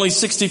 only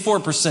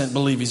 64%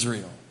 believe he's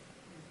real.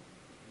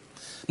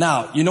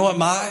 Now, you know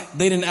what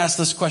they didn't ask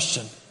this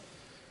question.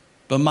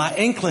 But my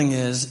inkling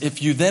is,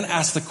 if you then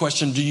ask the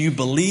question, do you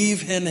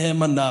believe in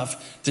him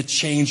enough to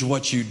change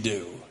what you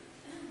do?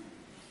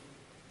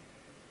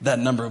 That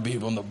number will be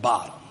on the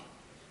bottom.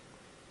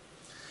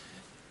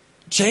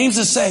 James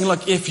is saying,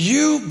 look, if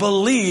you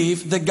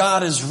believe that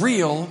God is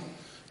real,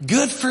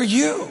 good for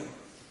you.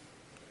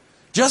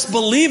 Just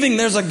believing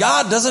there's a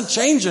God doesn't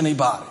change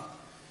anybody.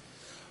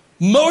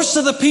 Most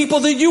of the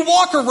people that you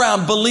walk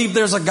around believe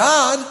there's a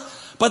God,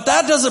 but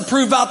that doesn't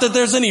prove out that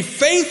there's any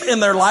faith in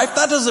their life.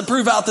 That doesn't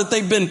prove out that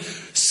they've been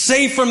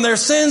saved from their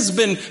sins,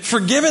 been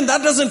forgiven.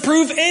 That doesn't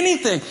prove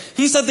anything.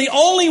 He said the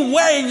only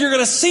way you're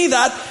going to see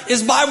that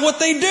is by what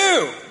they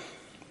do.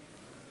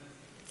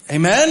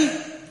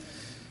 Amen?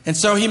 And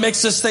so he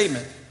makes this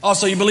statement.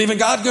 Also, you believe in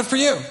God? Good for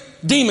you.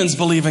 Demons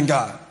believe in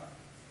God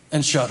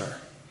and shudder.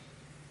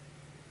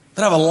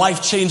 They don't have a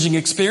life-changing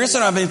experience. They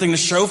don't have anything to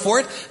show for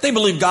it. They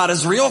believe God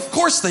is real. Of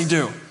course they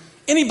do.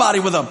 Anybody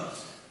with a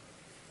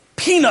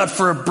peanut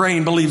for a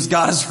brain believes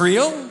God is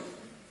real.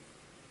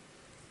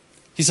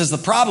 He says the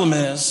problem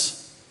is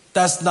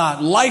that's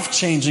not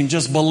life-changing,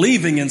 just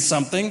believing in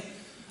something.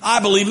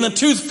 I believe in the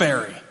tooth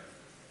fairy.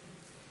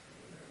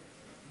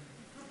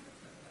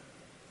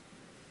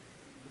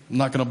 I'm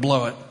not going to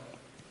blow it.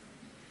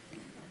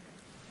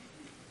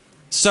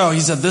 So he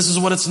said, this is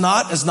what it's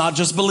not. It's not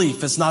just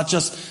belief. It's not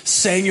just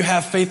saying you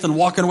have faith and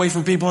walking away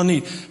from people in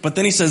need. But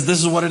then he says, this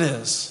is what it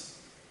is.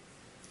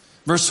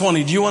 Verse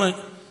 20, do you want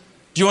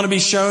to be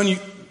shown?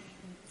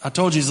 I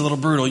told you he's a little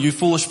brutal. You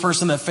foolish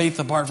person, that faith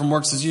apart from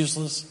works is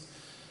useless.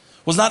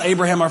 Was not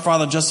Abraham our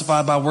father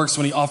justified by works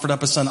when he offered up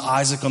his son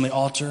Isaac on the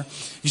altar?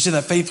 You see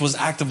that faith was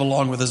active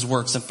along with his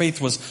works, and faith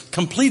was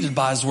completed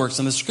by his works.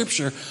 And the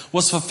scripture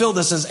was fulfilled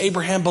that says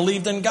Abraham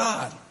believed in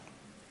God,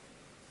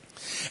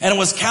 and it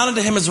was counted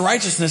to him as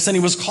righteousness, and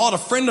he was called a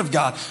friend of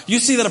God. You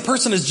see that a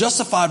person is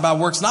justified by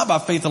works, not by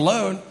faith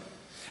alone.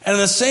 And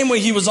in the same way,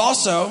 he was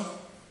not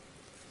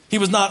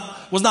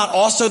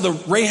also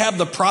the Rahab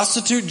the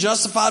prostitute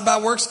justified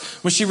by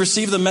works when she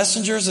received the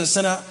messengers that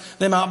sent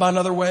them out by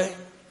another way?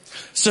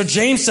 So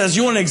James says,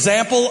 you want an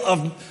example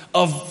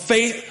of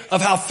faith, of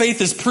how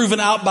faith is proven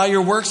out by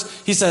your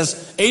works? He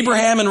says,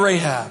 Abraham and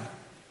Rahab.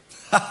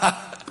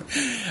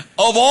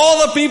 Of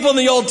all the people in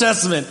the Old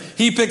Testament,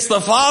 he picks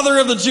the father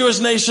of the Jewish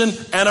nation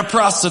and a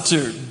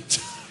prostitute.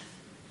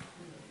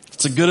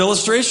 It's a good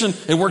illustration.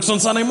 It works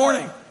on Sunday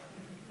morning.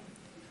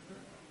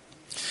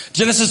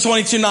 Genesis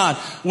 22:9.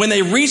 When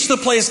they reached the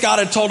place God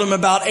had told him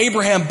about,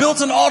 Abraham built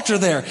an altar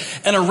there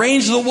and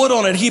arranged the wood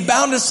on it. He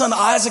bound his son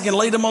Isaac and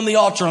laid him on the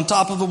altar on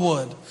top of the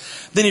wood.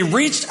 Then he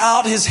reached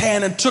out his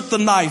hand and took the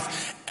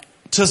knife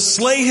to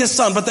slay his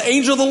son. But the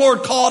angel of the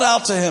Lord called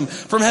out to him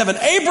from heaven,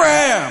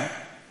 Abraham!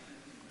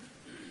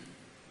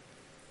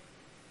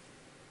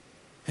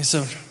 He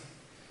said,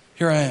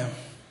 here I am.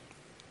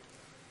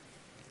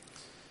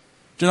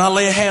 Do not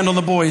lay a hand on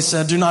the boy, he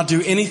said. Do not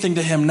do anything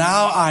to him.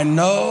 Now I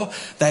know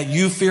that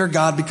you fear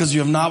God because you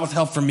have not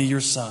withheld from me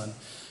your son,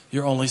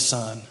 your only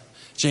son.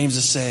 James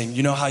is saying,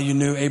 you know how you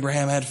knew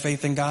Abraham had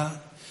faith in God?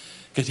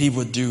 Because he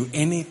would do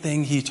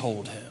anything he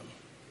told him.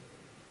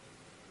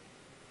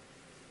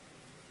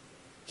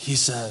 He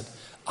said,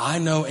 I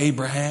know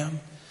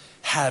Abraham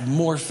had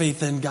more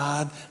faith in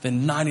God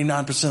than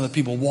 99% of the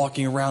people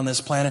walking around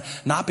this planet,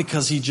 not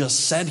because he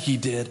just said he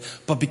did,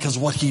 but because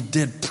what he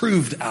did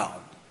proved out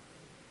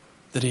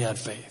that he had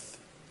faith.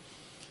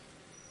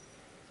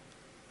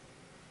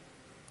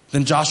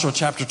 Then Joshua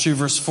chapter 2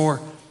 verse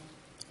 4,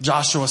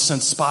 Joshua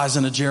sent spies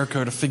into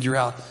Jericho to figure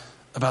out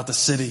about the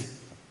city.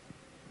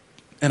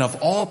 And of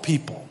all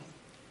people,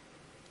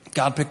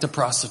 God picked a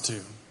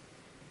prostitute.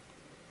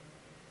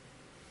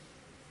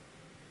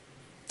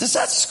 Does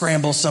that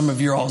scramble some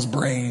of your all's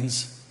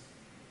brains?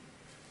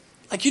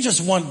 Like you just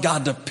want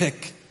God to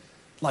pick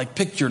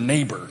your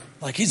neighbor.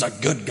 Like he's a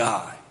good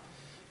guy.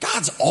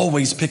 God's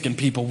always picking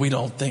people we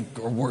don't think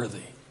are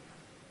worthy.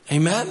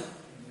 Amen?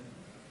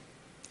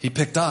 He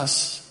picked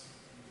us.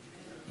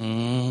 But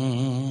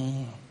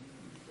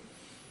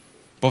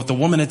the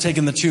woman had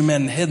taken the two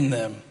men and hidden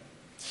them.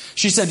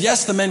 She said,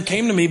 yes, the men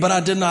came to me, but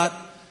I did not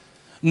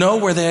know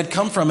where they had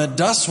come from. At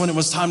dusk, when it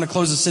was time to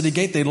close the city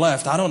gate, they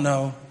left. I don't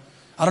know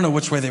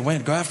which way they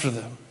went. Go after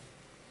them.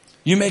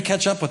 You may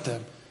catch up with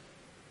them.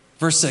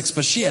 Verse 6,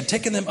 but she had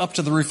taken them up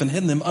to the roof and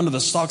hidden them under the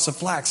stalks of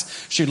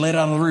flax she had laid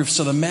out on the roof.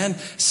 So the men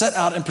set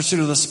out in pursuit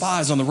of the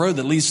spies on the road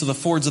that leads to the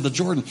fords of the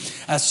Jordan.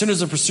 As soon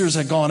as the pursuers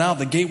had gone out,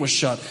 the gate was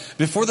shut.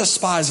 Before the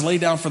spies lay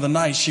down for the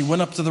night, she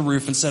went up to the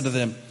roof and said to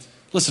them,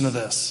 listen to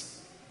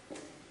this.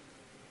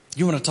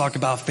 You want to talk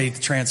about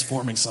faith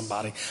transforming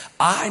somebody.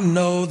 I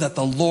know that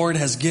the Lord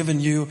has given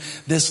you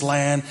this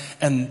land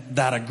and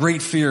that a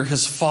great fear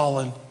has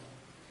fallen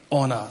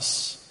on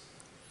us.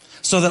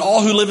 So that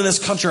all who live in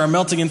this country are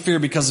melting in fear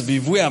because of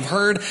you. We have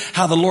heard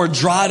how the Lord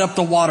dried up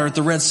the water at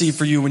the Red Sea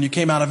for you when you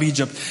came out of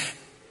Egypt.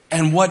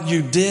 And what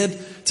you did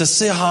to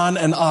Sihon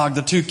and Og,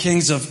 the two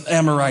kings of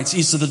Amorites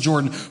east of the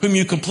Jordan, whom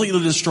you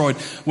completely destroyed.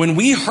 When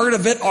we heard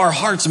of it, our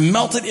hearts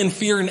melted in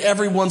fear and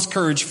everyone's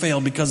courage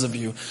failed because of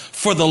you.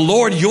 For the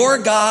Lord your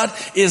God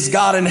is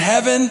God in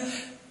heaven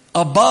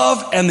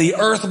above and the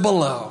earth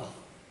below.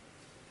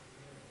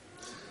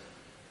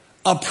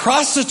 A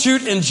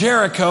prostitute in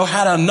Jericho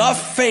had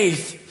enough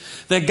faith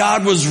that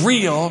God was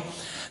real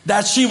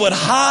that she would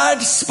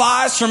hide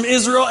spies from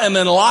Israel and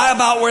then lie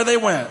about where they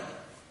went.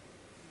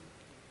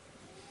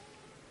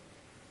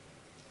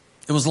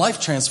 It was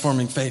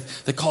life-transforming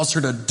faith that caused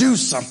her to do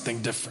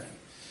something different.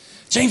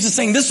 James is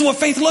saying this is what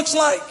faith looks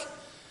like.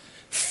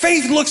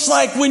 Faith looks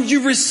like when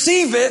you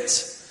receive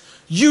it,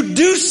 you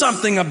do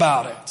something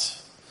about it.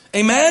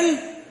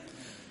 Amen?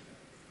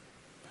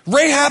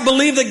 Rahab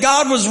believed that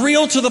God was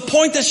real to the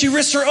point that she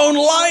risked her own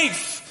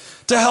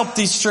life to help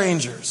these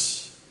strangers.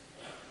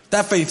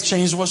 That faith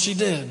changed what she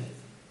did. All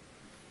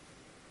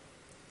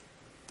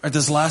right,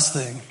 this last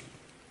thing.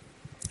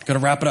 Going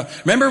to wrap it up.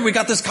 Remember, we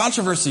got this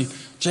controversy.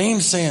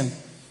 James saying,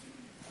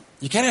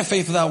 you can't have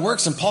faith without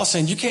works. And Paul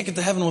saying, you can't get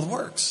to heaven with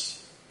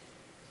works.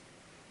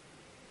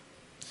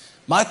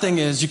 My thing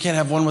is, you can't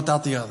have one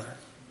without the other.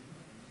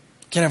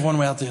 Can't have one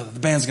without the other. The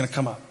band's going to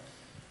come up.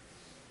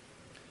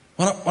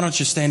 Why don't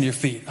you stand to your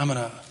feet? I'm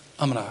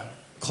gonna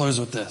close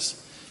with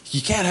this.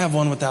 You can't have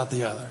one without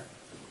the other.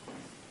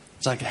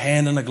 It's like a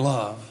hand and a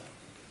glove.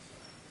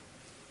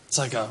 It's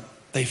like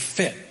they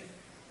fit.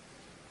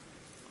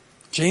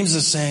 James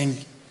is saying,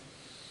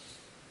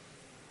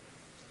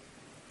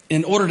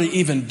 in order to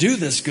even do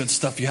this good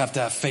stuff, you have to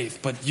have faith.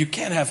 But you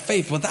can't have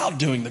faith without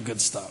doing the good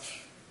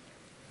stuff.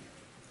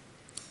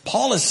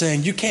 Paul is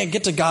saying you can't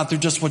get to God through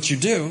just what you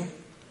do.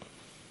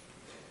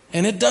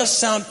 And it does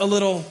sound a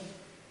little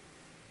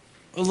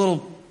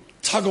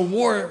tug of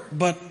war,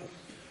 but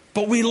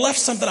we left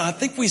something. I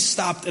think we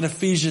stopped at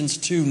Ephesians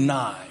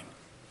 2:9.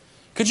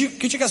 Could you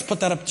guys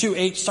put that up?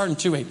 2:8, start in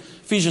 2:8.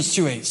 Ephesians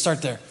 2:8,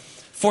 start there.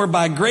 For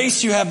by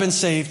grace you have been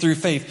saved through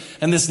faith,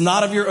 and this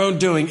not of your own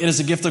doing, it is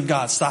a gift of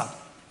God. Stop.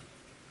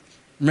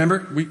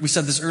 Remember, we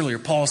said this earlier.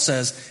 Paul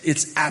says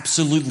it's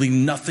absolutely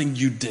nothing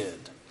you did.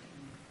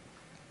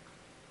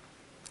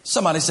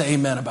 Somebody say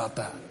amen about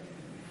that.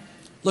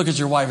 Look at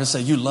your wife and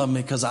say, you love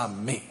me because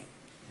I'm me.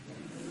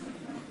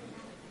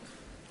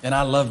 And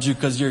I loved you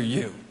because you're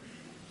you.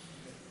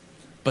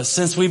 But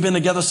since we've been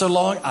together so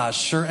long, I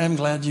sure am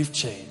glad you've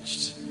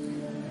changed.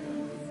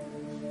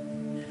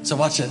 So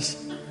watch this.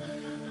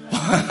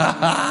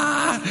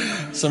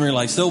 Some of you are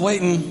like, still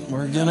waiting.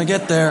 We're going to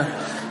get there.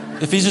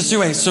 Ephesians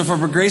 2:8. So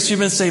for grace you've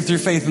been saved through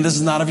faith, and this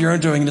is not of your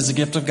own doing, it is a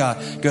gift of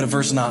God. Go to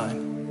verse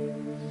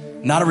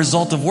 9. Not a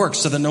result of works,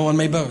 so that no one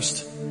may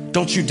boast.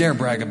 Don't you dare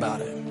brag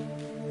about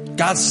it.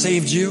 God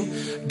saved you.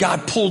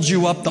 God pulled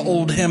you up, the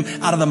old hymn,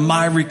 out of the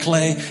miry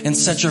clay and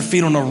set your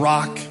feet on a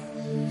rock.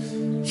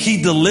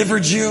 He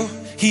delivered you.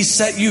 He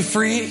set you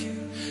free.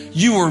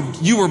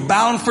 You were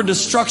bound for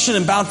destruction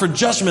and bound for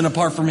judgment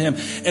apart from him.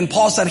 And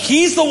Paul said,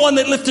 he's the one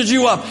that lifted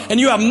you up, and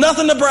you have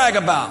nothing to brag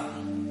about.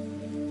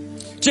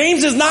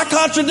 James is not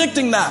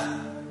contradicting that.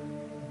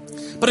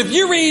 But if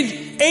you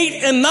read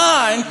 8 and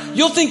 9,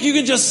 you'll think you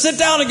can just sit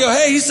down and go,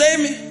 hey, he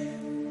saved me.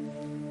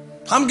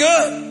 I'm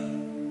good.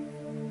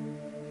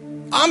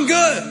 I'm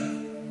good.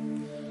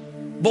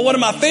 But one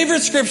of my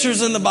favorite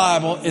scriptures in the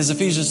Bible is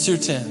Ephesians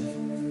 2:10.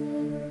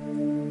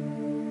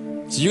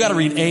 So you got to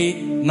read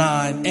 8,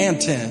 9,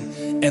 and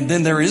 10. And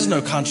then there is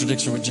no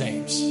contradiction with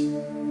James.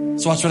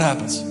 So watch what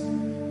happens.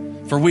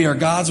 For we are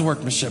God's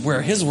workmanship. We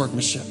are his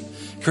workmanship,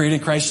 created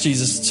in Christ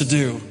Jesus to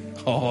do.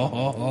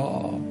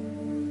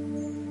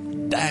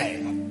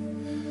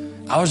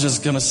 Dang. I was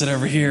just going to sit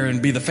over here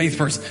and be the faith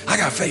person. I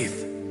got faith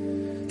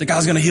that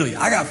God's going to heal you.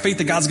 I got faith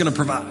that God's going to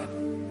provide.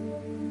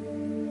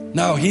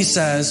 No, he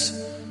says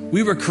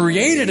we were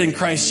created in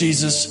Christ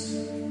Jesus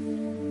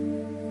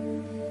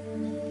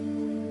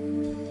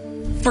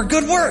for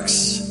good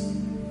works,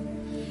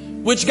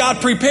 which God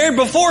prepared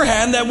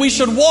beforehand that we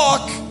should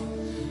walk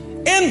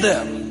in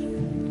them.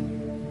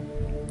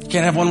 You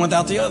can't have one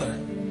without the other.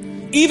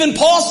 Even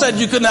Paul said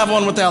you couldn't have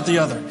one without the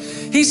other.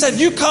 He said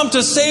you come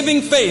to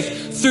saving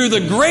faith through the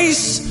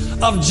grace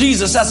of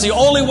Jesus. That's the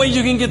only way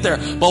you can get there.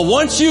 But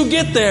once you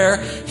get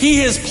there, he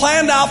has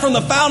planned out from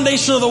the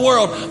foundation of the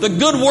world the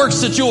good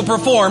works that you will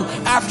perform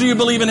after you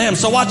believe in him.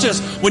 So watch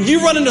this. When you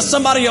run into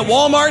somebody at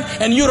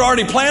Walmart and you'd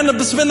already planned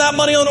to spend that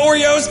money on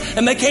Oreos,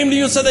 and they came to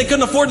you and said they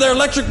couldn't afford their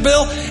electric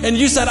bill, and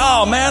you said,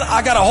 oh man,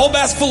 I got a whole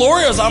basket full of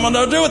Oreos I'm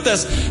going to do with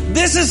this.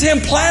 This is him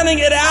planning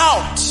it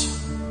out.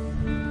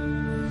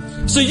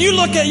 So you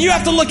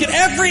have to look at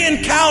every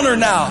encounter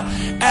now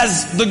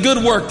as the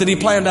good work that he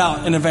planned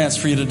out in advance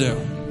for you to do.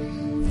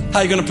 How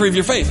are you going to prove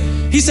your faith?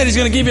 He said he's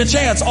going to give you a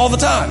chance all the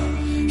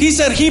time. He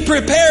said he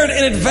prepared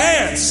in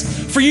advance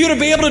for you to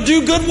be able to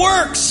do good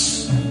works.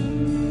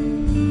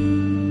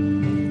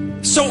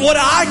 So what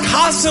I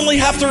constantly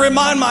have to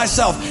remind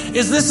myself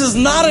is this is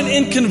not an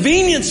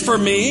inconvenience for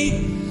me.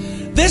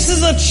 This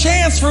is a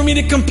chance for me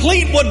to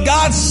complete what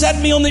God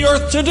set me on the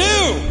earth to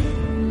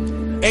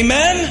do.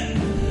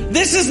 Amen?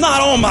 This is not,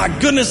 oh my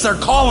goodness, they're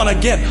calling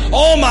again.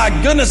 Oh my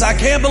goodness, I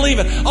can't believe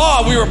it.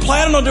 Oh, we were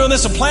planning on doing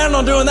this and planning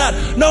on doing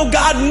that. No,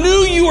 God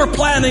knew you were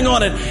planning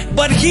on it,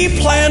 but he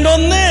planned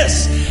on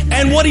this.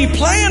 And what he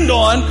planned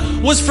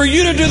on was for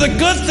you to do the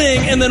good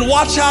thing and then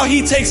watch how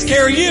he takes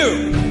care of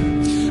you.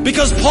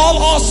 Because Paul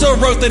also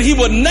wrote that he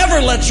would never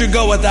let you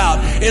go without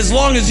as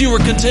long as you were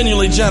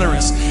continually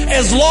generous.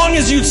 As long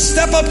as you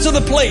step up to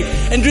the plate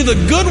and do the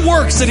good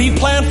works that he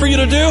planned for you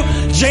to do,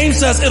 James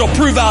says it'll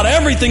prove out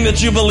everything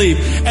that you believe.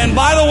 And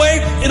by the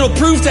way, it'll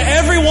prove to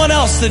everyone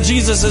else that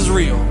Jesus is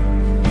real.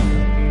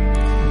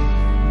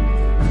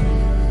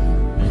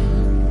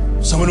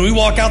 So when we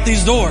walk out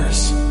these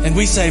doors and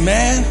we say,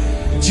 man,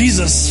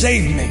 Jesus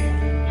saved me.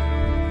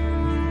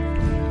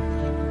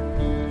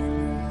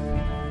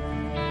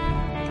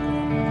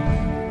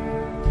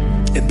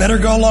 It better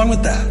go along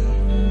with that.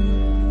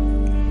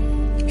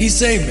 He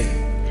saved me.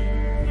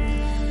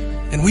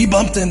 And we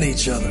bumped into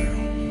each other.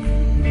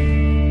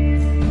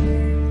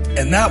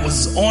 And that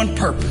was on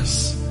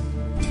purpose.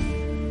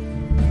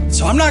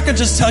 So I'm not going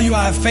to just tell you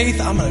I have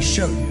faith. I'm going to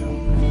show you.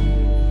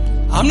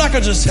 I'm not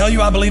going to just tell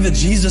you I believe that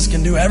Jesus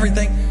can do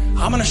everything.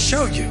 I'm going to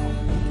show you.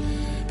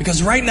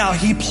 Because right now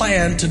he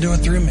planned to do it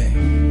through me.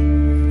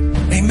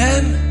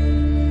 Amen.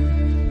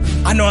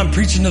 I know I'm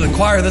preaching to the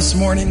choir this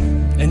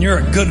morning, and you're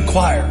a good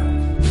choir.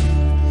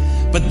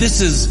 But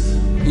this is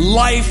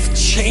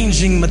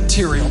life-changing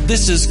material.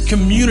 This is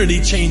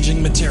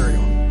community-changing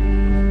material.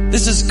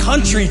 This is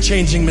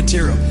country-changing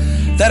material.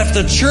 That if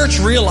the church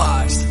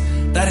realized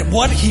that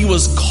what he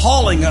was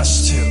calling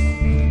us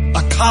to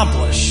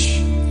accomplish,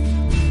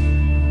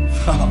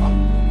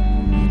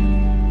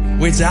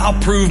 wait,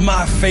 I'll prove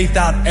my faith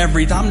out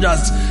every time.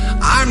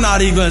 I'm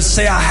not even going to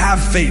say I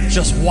have faith.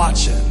 Just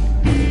watch it.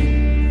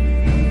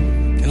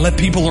 And let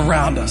people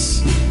around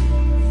us,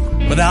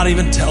 without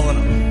even telling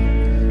them,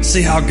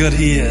 see how good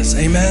he is.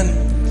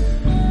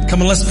 Amen.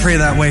 Come on, let's pray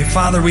that way.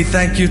 Father, we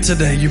thank you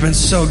today. You've been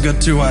so good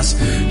to us.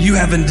 You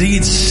have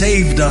indeed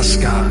saved us,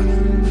 God.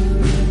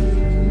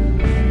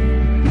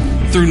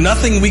 Through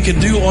nothing we could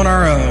do on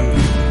our own.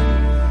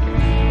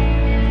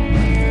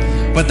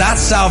 But that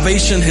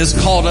salvation has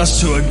called us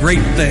to a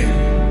great thing.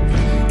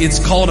 It's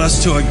called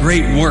us to a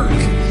great work.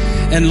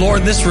 And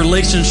Lord, this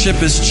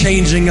relationship is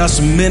changing us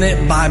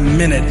minute by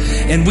minute.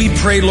 And we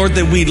pray, Lord,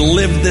 that we'd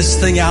live this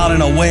thing out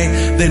in a way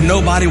that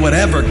nobody would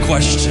ever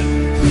question,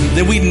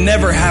 that we'd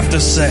never have to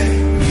say,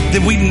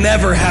 that we'd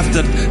never have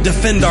to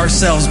defend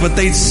ourselves, but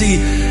they'd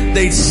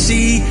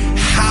see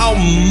how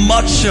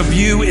much of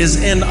you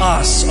is in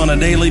us on a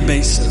daily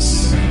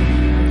basis.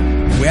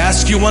 We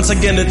ask you once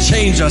again to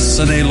change us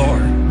today,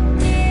 Lord.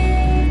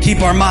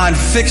 Keep our mind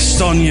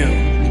fixed on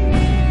you.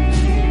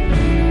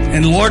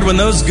 And Lord, when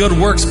those good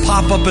works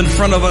pop up in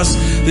front of us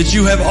that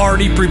you have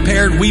already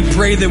prepared, we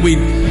pray that we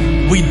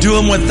do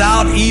them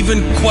without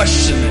even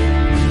questioning,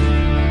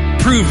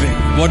 proving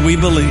what we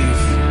believe.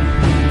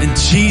 In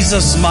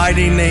Jesus'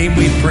 mighty name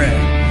we pray.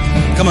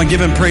 Come on, give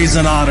him praise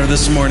and honor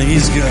this morning.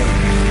 He's good.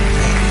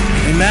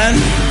 Amen.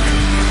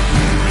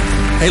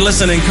 Hey,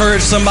 listen,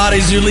 encourage somebody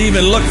as you leave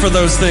and look for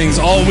those things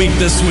all week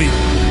this week.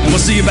 And we'll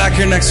see you back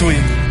here next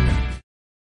week.